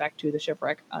with respect to the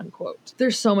shipwreck, unquote.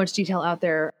 There's so much detail out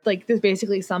there. Like, this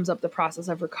basically sums up the process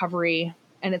of recovery,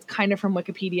 and it's kind of from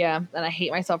Wikipedia, and I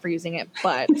hate myself for using it,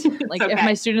 but like if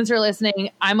my students are listening,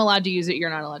 I'm allowed to use it.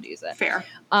 You're not allowed to use it. Fair.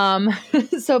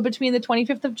 So between the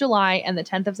 25th of July and the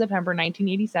 10th of September,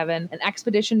 1987, an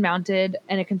expedition mounted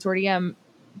and a consortium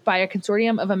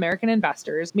of American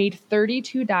investors made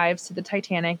 32 dives to the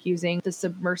Titanic using the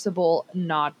submersible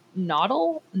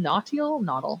Nautil.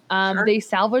 Sure. They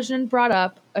salvaged and brought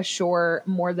up ashore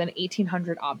more than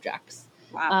 1,800 objects.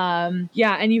 Wow.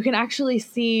 Yeah, and you can actually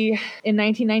see in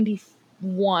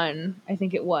 1991, I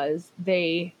think it was,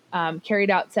 they carried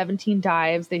out 17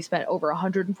 dives. They spent over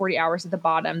 140 hours at the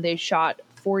bottom. They shot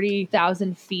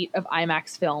 40,000 feet of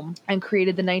IMAX film and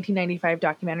created the 1995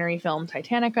 documentary film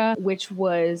Titanica, which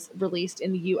was released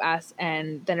in the US,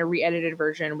 and then a re-edited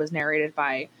version was narrated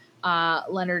by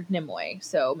Leonard Nimoy,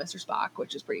 so Mr. Spock,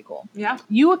 which is pretty cool. Yeah.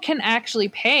 You can actually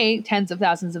pay tens of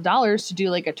thousands of dollars to do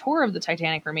like a tour of the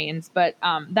Titanic remains, but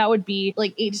that would be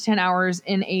like 8 to 10 hours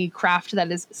in a craft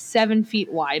that is 7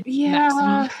 feet wide.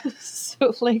 Yeah.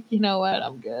 So like, you know what?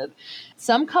 I'm good.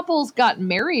 Some couples got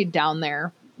married down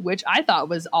there, which I thought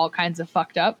was all kinds of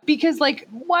fucked up, because like,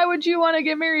 why would you want to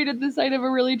get married at the site of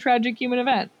a really tragic human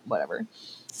event? Whatever.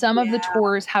 Some of the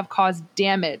tours have caused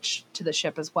damage to the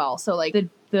ship as well. So like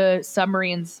the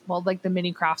submarines, well, like the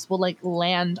mini crafts will like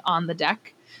land on the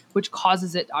deck, which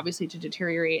causes it obviously to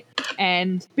deteriorate.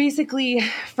 And basically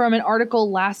from an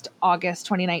article last August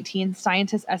 2019,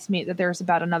 scientists estimate that there's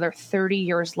about another 30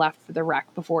 years left for the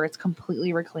wreck before it's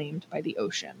completely reclaimed by the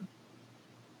ocean.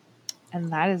 And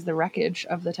that is the wreckage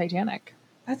of the Titanic.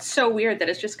 That's so weird that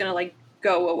it's just going to like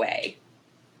go away.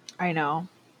 I know.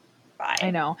 by.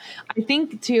 I know. I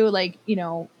think too, like, you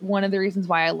know, one of the reasons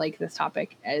why I like this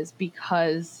topic is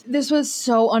because this was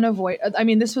so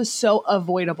this was so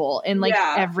avoidable in like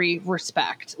every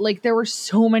respect. Like there were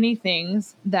so many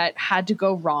things that had to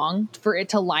go wrong for it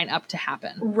to line up to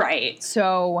happen. Right.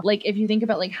 So like, if you think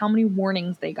about like how many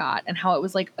warnings they got and how it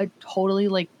was like a totally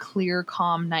like clear,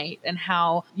 calm night, and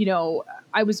how, you know,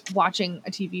 I was watching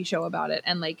a TV show about it,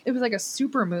 and like, it was like a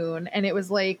super moon, and it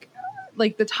was like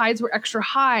the tides were extra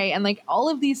high, and like all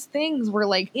of these things were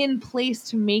like in place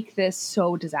to make this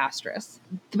so disastrous.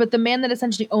 But the man that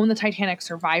essentially owned the Titanic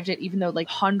survived it, even though like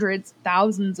hundreds,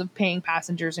 thousands of paying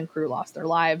passengers and crew lost their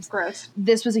lives. Gross.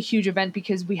 This was a huge event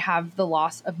because we have the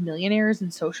loss of millionaires and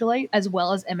socialites, as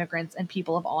well as immigrants and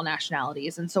people of all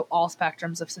nationalities. And so all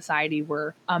spectrums of society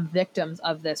were victims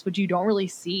of this, which you don't really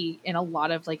see in a lot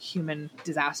of like human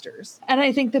disasters. And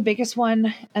I think the biggest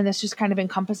one, and this just kind of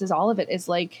encompasses all of it, is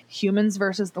like humans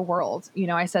versus the world. You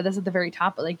know, I said this at the very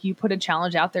top, but like, you put a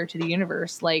challenge out there to the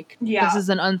universe, like, this is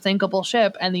an unsinkable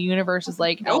ship, and the universe is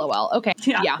like, LOL. Okay.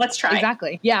 Yeah. Let's try.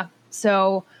 Exactly. Yeah.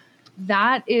 So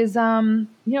that is, you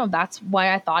know, that's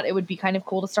why I thought it would be kind of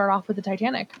cool to start off with the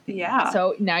Titanic. Yeah.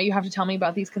 So now you have to tell me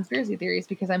about these conspiracy theories,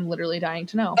 because I'm literally dying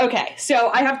to know. Okay. So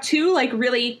I have two like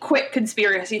really quick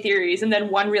conspiracy theories and then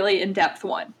one really in-depth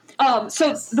one.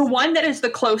 So the one that is the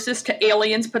closest to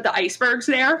aliens put the icebergs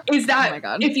there is that,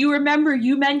 if you remember,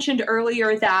 you mentioned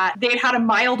earlier that they had a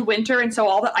mild winter, and so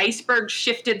all the icebergs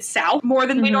shifted south more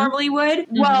than they normally would.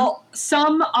 Well,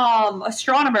 some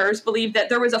astronomers believe that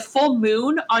there was a full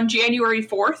moon on January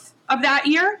 4th of that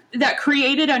year that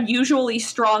created unusually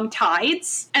strong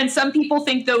tides. And some people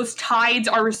think those tides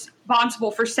are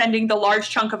responsible for sending the large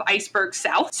chunk of iceberg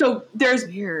south. So there's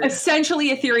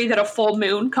essentially a theory that a full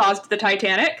moon caused the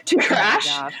Titanic to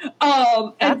crash.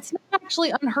 That's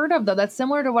actually unheard of, though. That's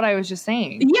similar to what I was just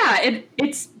saying. Yeah,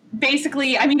 it's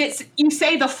basically, I mean, it's, you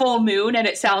say the full moon and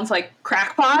it sounds like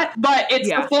crackpot, but it's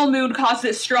the full moon caused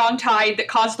this strong tide that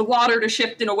caused the water to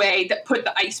shift in a way that put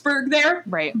the iceberg there.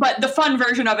 Right. But the fun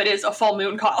version of it is a full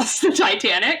moon caused the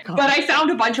Titanic. But I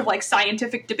found a bunch of like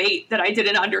scientific debate that I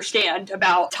didn't understand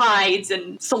about tides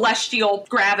and celestial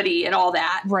gravity and all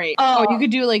that. Right. You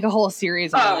could do like a whole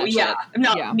series on that shit.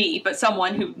 Not me, but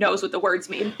someone who knows what the words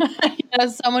mean.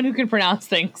 As someone who can pronounce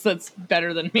things that's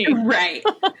better than me. Right.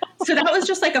 So that was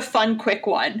just like a fun, quick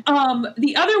one.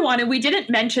 The other one, and we didn't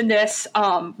mention this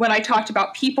when I talked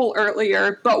about people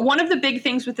earlier, but one of the big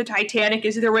things with the Titanic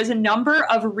is there was a number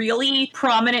of really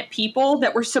prominent people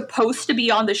that were supposed to be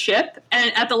on the ship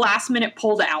and at the last minute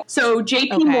pulled out. So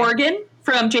JP Morgan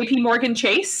from JP Morgan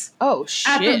Chase. Oh,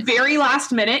 shit. At the very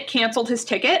last minute canceled his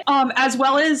ticket, as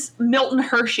well as Milton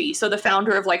Hershey, so the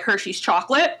founder of like Hershey's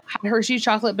chocolate. Had Hershey's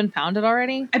chocolate been founded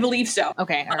already? I believe so.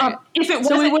 Okay, all right. If it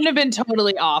so we wouldn't have been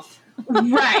totally off.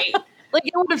 Right. Like,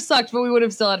 it would have sucked, but we would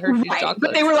have still had Hershey's chocolate.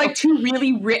 But they were like two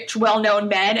really rich, well-known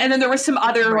men, and then there were some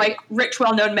other like rich,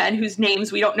 well-known men whose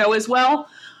names we don't know as well.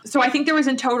 So I think there was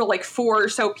in total like 4 or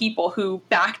so people who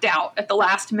backed out at the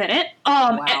last minute.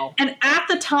 And at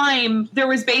the time, there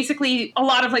was basically a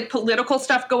lot of like political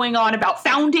stuff going on about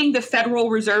founding the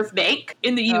Federal Reserve Bank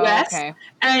in the U.S.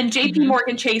 And JP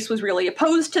Morgan Chase was really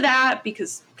opposed to that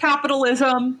because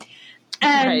capitalism.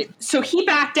 And so he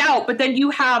backed out. But then you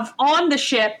have on the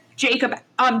ship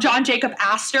John Jacob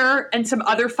Astor and some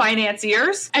other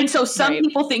financiers. And so some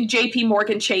people think JP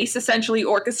Morgan Chase essentially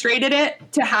orchestrated it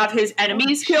to have his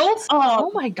enemies killed.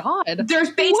 Oh my God. There's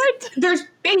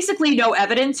basically no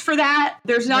evidence for that.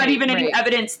 There's not even any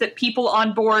evidence that people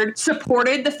on board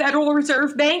supported the Federal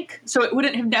Reserve Bank. So it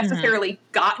wouldn't have necessarily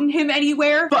gotten him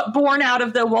anywhere. But born out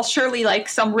of the, well, surely like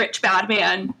some rich bad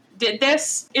man did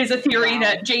this, is a theory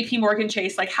that JP Morgan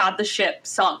Chase like had the ship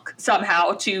sunk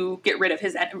somehow to get rid of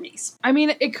his enemies. I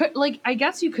mean, it could, like, I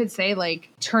guess you could say like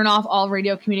turn off all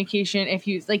radio communication. If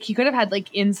you like, he could have had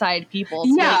like inside people.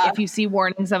 So, like, if you see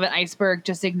warnings of an iceberg,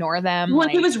 just ignore them. Well,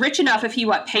 he was rich enough if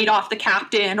he paid off the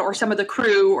captain or some of the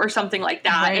crew or something like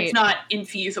that. It's not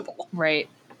infeasible. Right.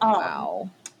 Wow.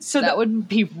 So that would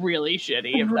be really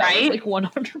shitty if that was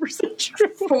like 100% true.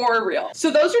 For real.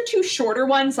 So those are 2 shorter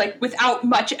ones, like without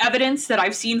much evidence that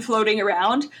I've seen floating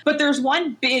around. But there's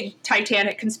one big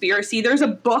Titanic conspiracy. There's a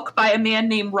book by a man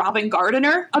named Robin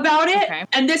Gardiner about it. Okay.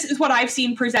 And this is what I've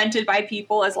seen presented by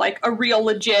people as like a real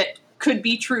legit, could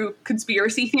be true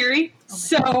conspiracy theory.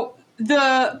 So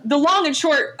the long and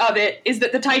short of it is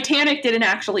that the Titanic didn't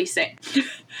actually sink.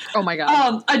 Oh my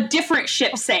God. A different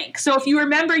ship sank. So if you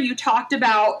remember, you talked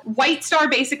about White Star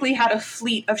basically had a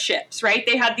fleet of ships, right?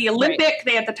 They had the Olympic,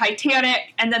 they had the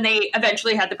Titanic, and then they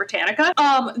eventually had the Britannica.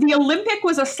 The Olympic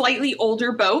was a slightly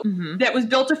older boat that was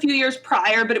built a few years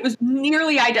prior, but it was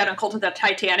nearly identical to the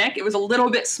Titanic. It was a little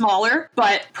bit smaller,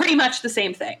 but pretty much the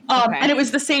same thing. And it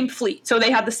was the same fleet. So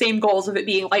they had the same goals of it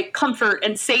being like comfort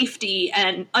and safety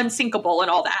and unsinkable and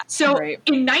all that. So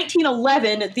in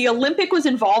 1911, the Olympic was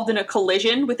involved in a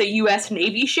collision with a U.S.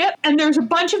 Navy ship, and there's a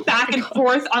bunch of back and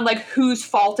forth on like whose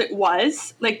fault it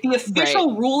was. Like the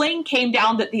official ruling came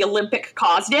down that the Olympic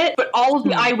caused it, but all of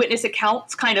the eyewitness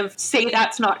accounts kind of say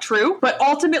that's not true. But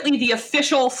ultimately, the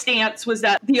official stance was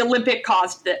that the Olympic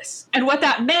caused this. And what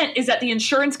that meant is that the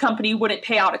insurance company wouldn't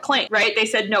pay out a claim, right? They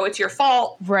said, no, it's your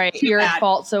fault. Right. You're at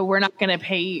fault, so we're not going to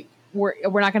pay. We're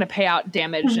not going to pay out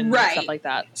damage and stuff like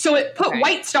that. So it put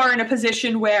White Star in a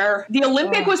position where the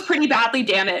Olympic was pretty badly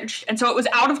damaged, and so it was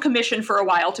out of commission for a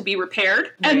while to be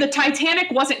repaired. And the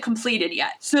Titanic wasn't completed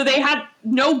yet. So they had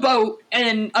no boat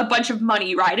and a bunch of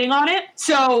money riding on it.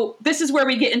 So this is where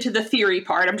we get into the theory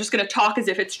part. I'm just going to talk as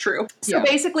if it's true. So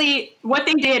basically what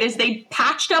they did is they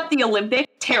patched up the Olympic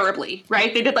terribly,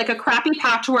 right? They did like a crappy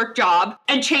patchwork job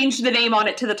and changed the name on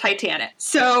it to the Titanic.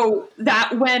 So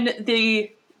that when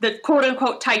the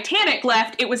quote-unquote Titanic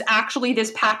left, it was actually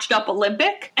this patched-up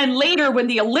Olympic. And later, when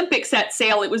the Olympic set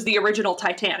sail, it was the original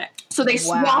Titanic. So they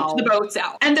swapped the boats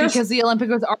out. And because the Olympic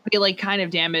was already, like, kind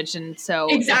of damaged, and so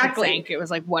it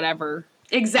was like, whatever.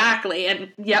 Exactly. And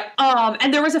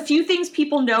and there was a few things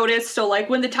people noticed. So like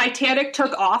when the Titanic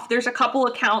took off, there's a couple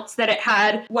accounts that it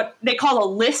had what they call a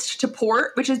list to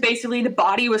port, which is basically the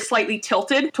body was slightly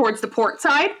tilted towards the port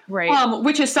side,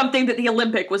 which is something that the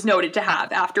Olympic was noted to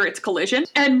have after its collision.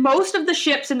 And most of the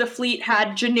ships in the fleet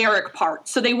had generic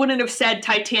parts. So they wouldn't have said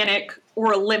Titanic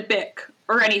or Olympic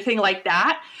or anything like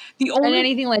that. And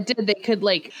anything that did, they could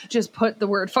like just put the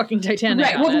word fucking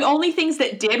Titanic on Well, it. the only things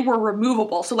that did were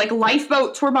removable. So like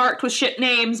lifeboats were marked with ship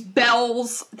names,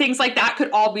 bells, things like that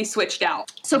could all be switched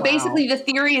out. So basically the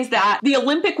theory is that the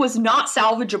Olympic was not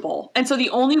salvageable. And so the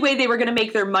only way they were going to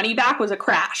make their money back was a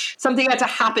crash. Something had to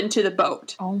happen to the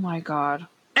boat. Oh my God.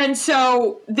 And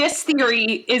so this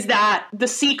theory is that the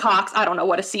Seacocks, I don't know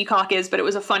what a Seacock is, but it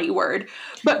was a funny word.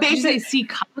 But basically,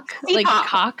 Seacock? Like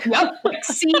cock? Yep, like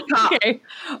Seacock. Okay.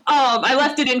 I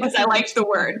left it in because I liked the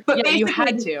word. But you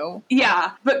had to.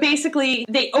 Yeah, but basically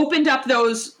they opened up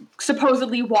those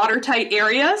supposedly watertight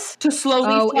areas to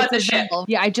slowly flood the ship.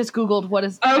 Yeah, I just Googled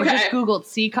I just Googled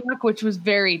Seacock, which was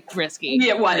very risky.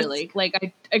 Yeah, it was. Really.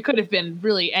 Like it could have been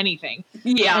really anything.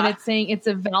 Yeah. And it's saying it's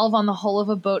a valve on the hull of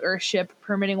a boat or a ship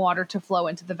permitting water to flow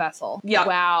into the vessel. Yeah.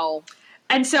 Wow.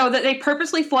 And so that they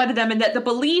purposely flooded them, and that the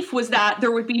belief was that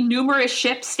there would be numerous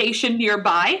ships stationed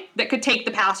nearby that could take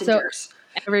the passengers.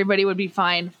 So everybody would be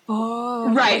fine.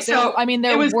 Oh, right. So I mean,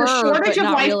 there was were, the shortage of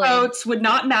lifeboats really. Would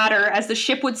not matter, as the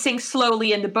ship would sink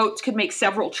slowly and the boats could make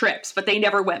several trips, but they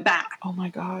never went back. Oh my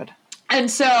God.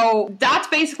 And so that's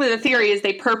basically the theory, is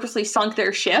they purposely sunk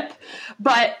their ship,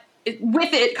 but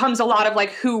with it comes a lot of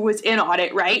like who was in on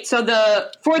it, right? So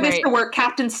for this to work,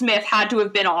 Captain Smith had to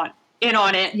have been in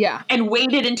on it, and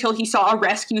waited until he saw a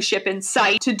rescue ship in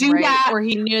sight to do that. Or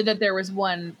he knew that there was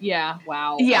one. Yeah,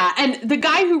 wow. Yeah, and the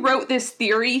guy who wrote this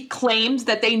theory claims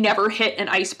that they never hit an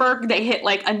iceberg. They hit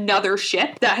like another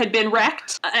ship that had been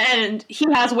wrecked, and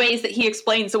he has ways that he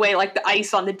explains away like the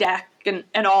ice on the deck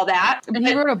and all that. And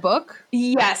he wrote a book?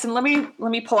 Yes, and let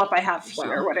me pull up. I have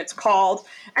here what it's called.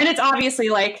 And it's obviously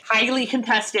like highly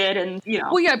contested, and you know.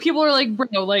 Well, yeah, people are like,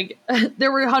 bro, like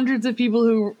there were hundreds of people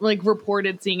who like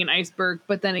reported seeing an iceberg,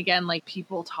 but then again, like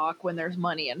people talk when there's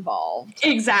money involved.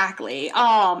 Exactly.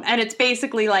 And it's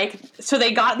basically like, so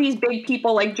they got these big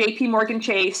people like JP Morgan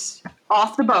Chase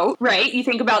off the boat, right? You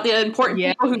think about the important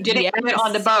people who didn't get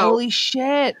on the boat. Holy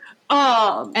shit.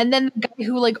 And then the guy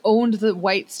who like owned the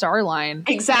White Star Line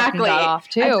exactly got off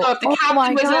too. And so if the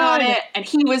captain was in on it and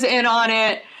he was in on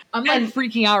it, I'm like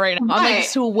freaking out right now. I'm like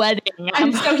sweating.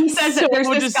 And so he says that there's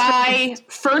this guy,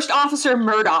 First Officer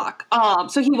Murdoch.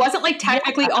 So he wasn't like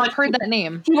technically I've heard that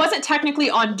name. He wasn't technically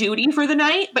on duty for the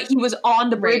night, but he was on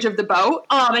the bridge of the boat.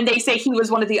 And they say he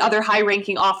was one of the other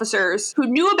high-ranking officers who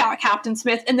knew about Captain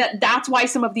Smith, and that's why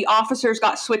some of the officers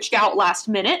got switched out last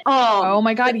minute. Oh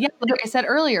my God! Yeah, like I said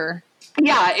earlier.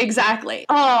 Yeah, exactly.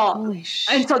 Holy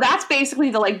shit. And so that's basically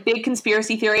the like big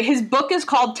conspiracy theory. His book is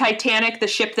called Titanic, the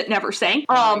Ship That Never Sank.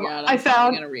 Oh my God,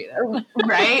 I'm gonna read it.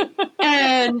 Right?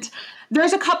 And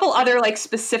there's a couple other like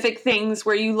specific things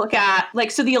where you look at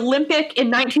like, so the Olympic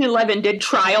in 1911 did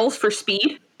trials for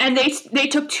speed. And they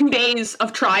took 2 days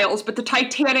of trials, but the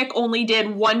Titanic only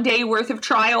did 1 day worth of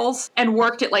trials and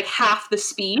worked at like half the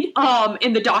speed.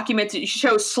 In the documents, it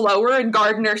shows slower, and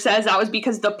Gardner says that was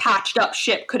because the patched up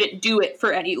ship couldn't do it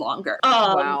for any longer.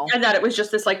 Wow. And that it was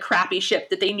just this like crappy ship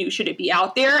that they knew shouldn't be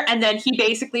out there. And then he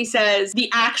basically says the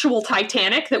actual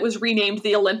Titanic that was renamed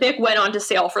the Olympic went on to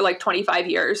sail for like 25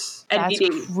 years. That's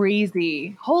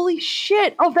crazy. Holy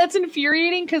shit. Oh, that's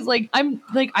infuriating because like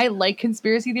I like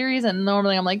conspiracy theories, and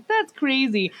normally I'm like, that's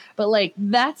crazy. But like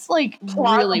that's like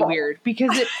really weird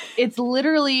because it's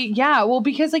literally, yeah, well,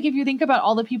 because like if you think about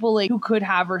all the people like who could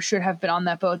have or should have been on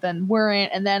that boat then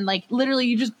weren't, and then like literally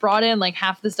you just brought in like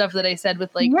half the stuff that I said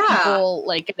with like people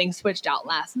like getting switched out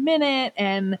last minute,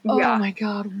 and oh my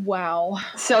god, wow.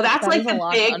 So that's like the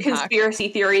big conspiracy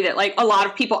theory that like a lot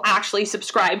of people actually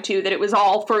subscribe to, that it was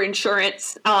all for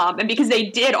insurance, and because they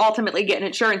did ultimately get an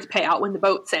insurance payout when the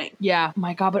boat sank. Yeah,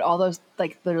 my god, but all those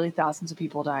like literally thousands of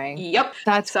people dying. Yep,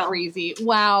 that's crazy.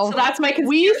 Wow. So that's my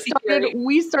conspiracy theory.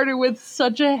 We started with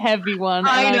such a heavy one.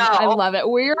 I know. I love it.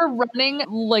 We're running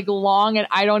like long, and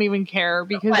I don't even care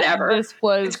because this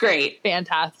was great,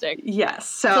 fantastic. Yes.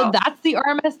 So that's the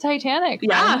RMS Titanic.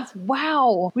 Yeah. Friends.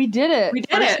 Wow, we did it. We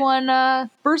did it.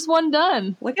 First one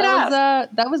done. Look at us.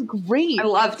 That was great. I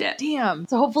loved it. Damn.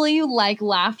 So hopefully you like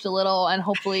laughed a little, and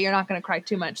hopefully you're not going to cry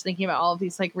too much thinking about all of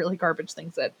these like really garbage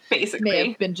things that basically may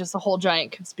have been just a whole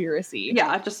giant conspiracy.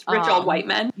 Yeah, just rich old white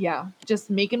men. Yeah, just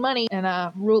making money and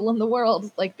ruling the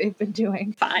world like they've been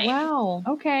doing. Fine. Wow.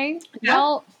 Okay. Yeah.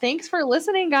 Well, thanks for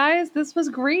listening, guys. This was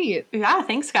great. Yeah,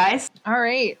 thanks, guys. All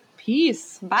right.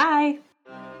 Peace. Bye.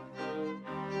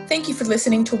 Thank you for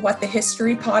listening to What the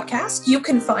History podcast. You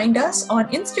can find us on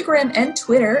Instagram and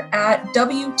Twitter at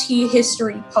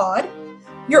WTHistoryPod.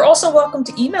 You're also welcome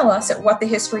to email us at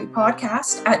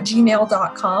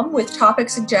whatthehistorypodcast@gmail.com with topic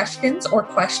suggestions or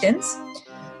questions.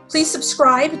 Please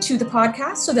subscribe to the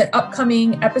podcast so that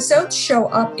upcoming episodes show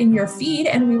up in your feed,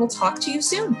 and we will talk to you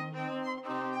soon.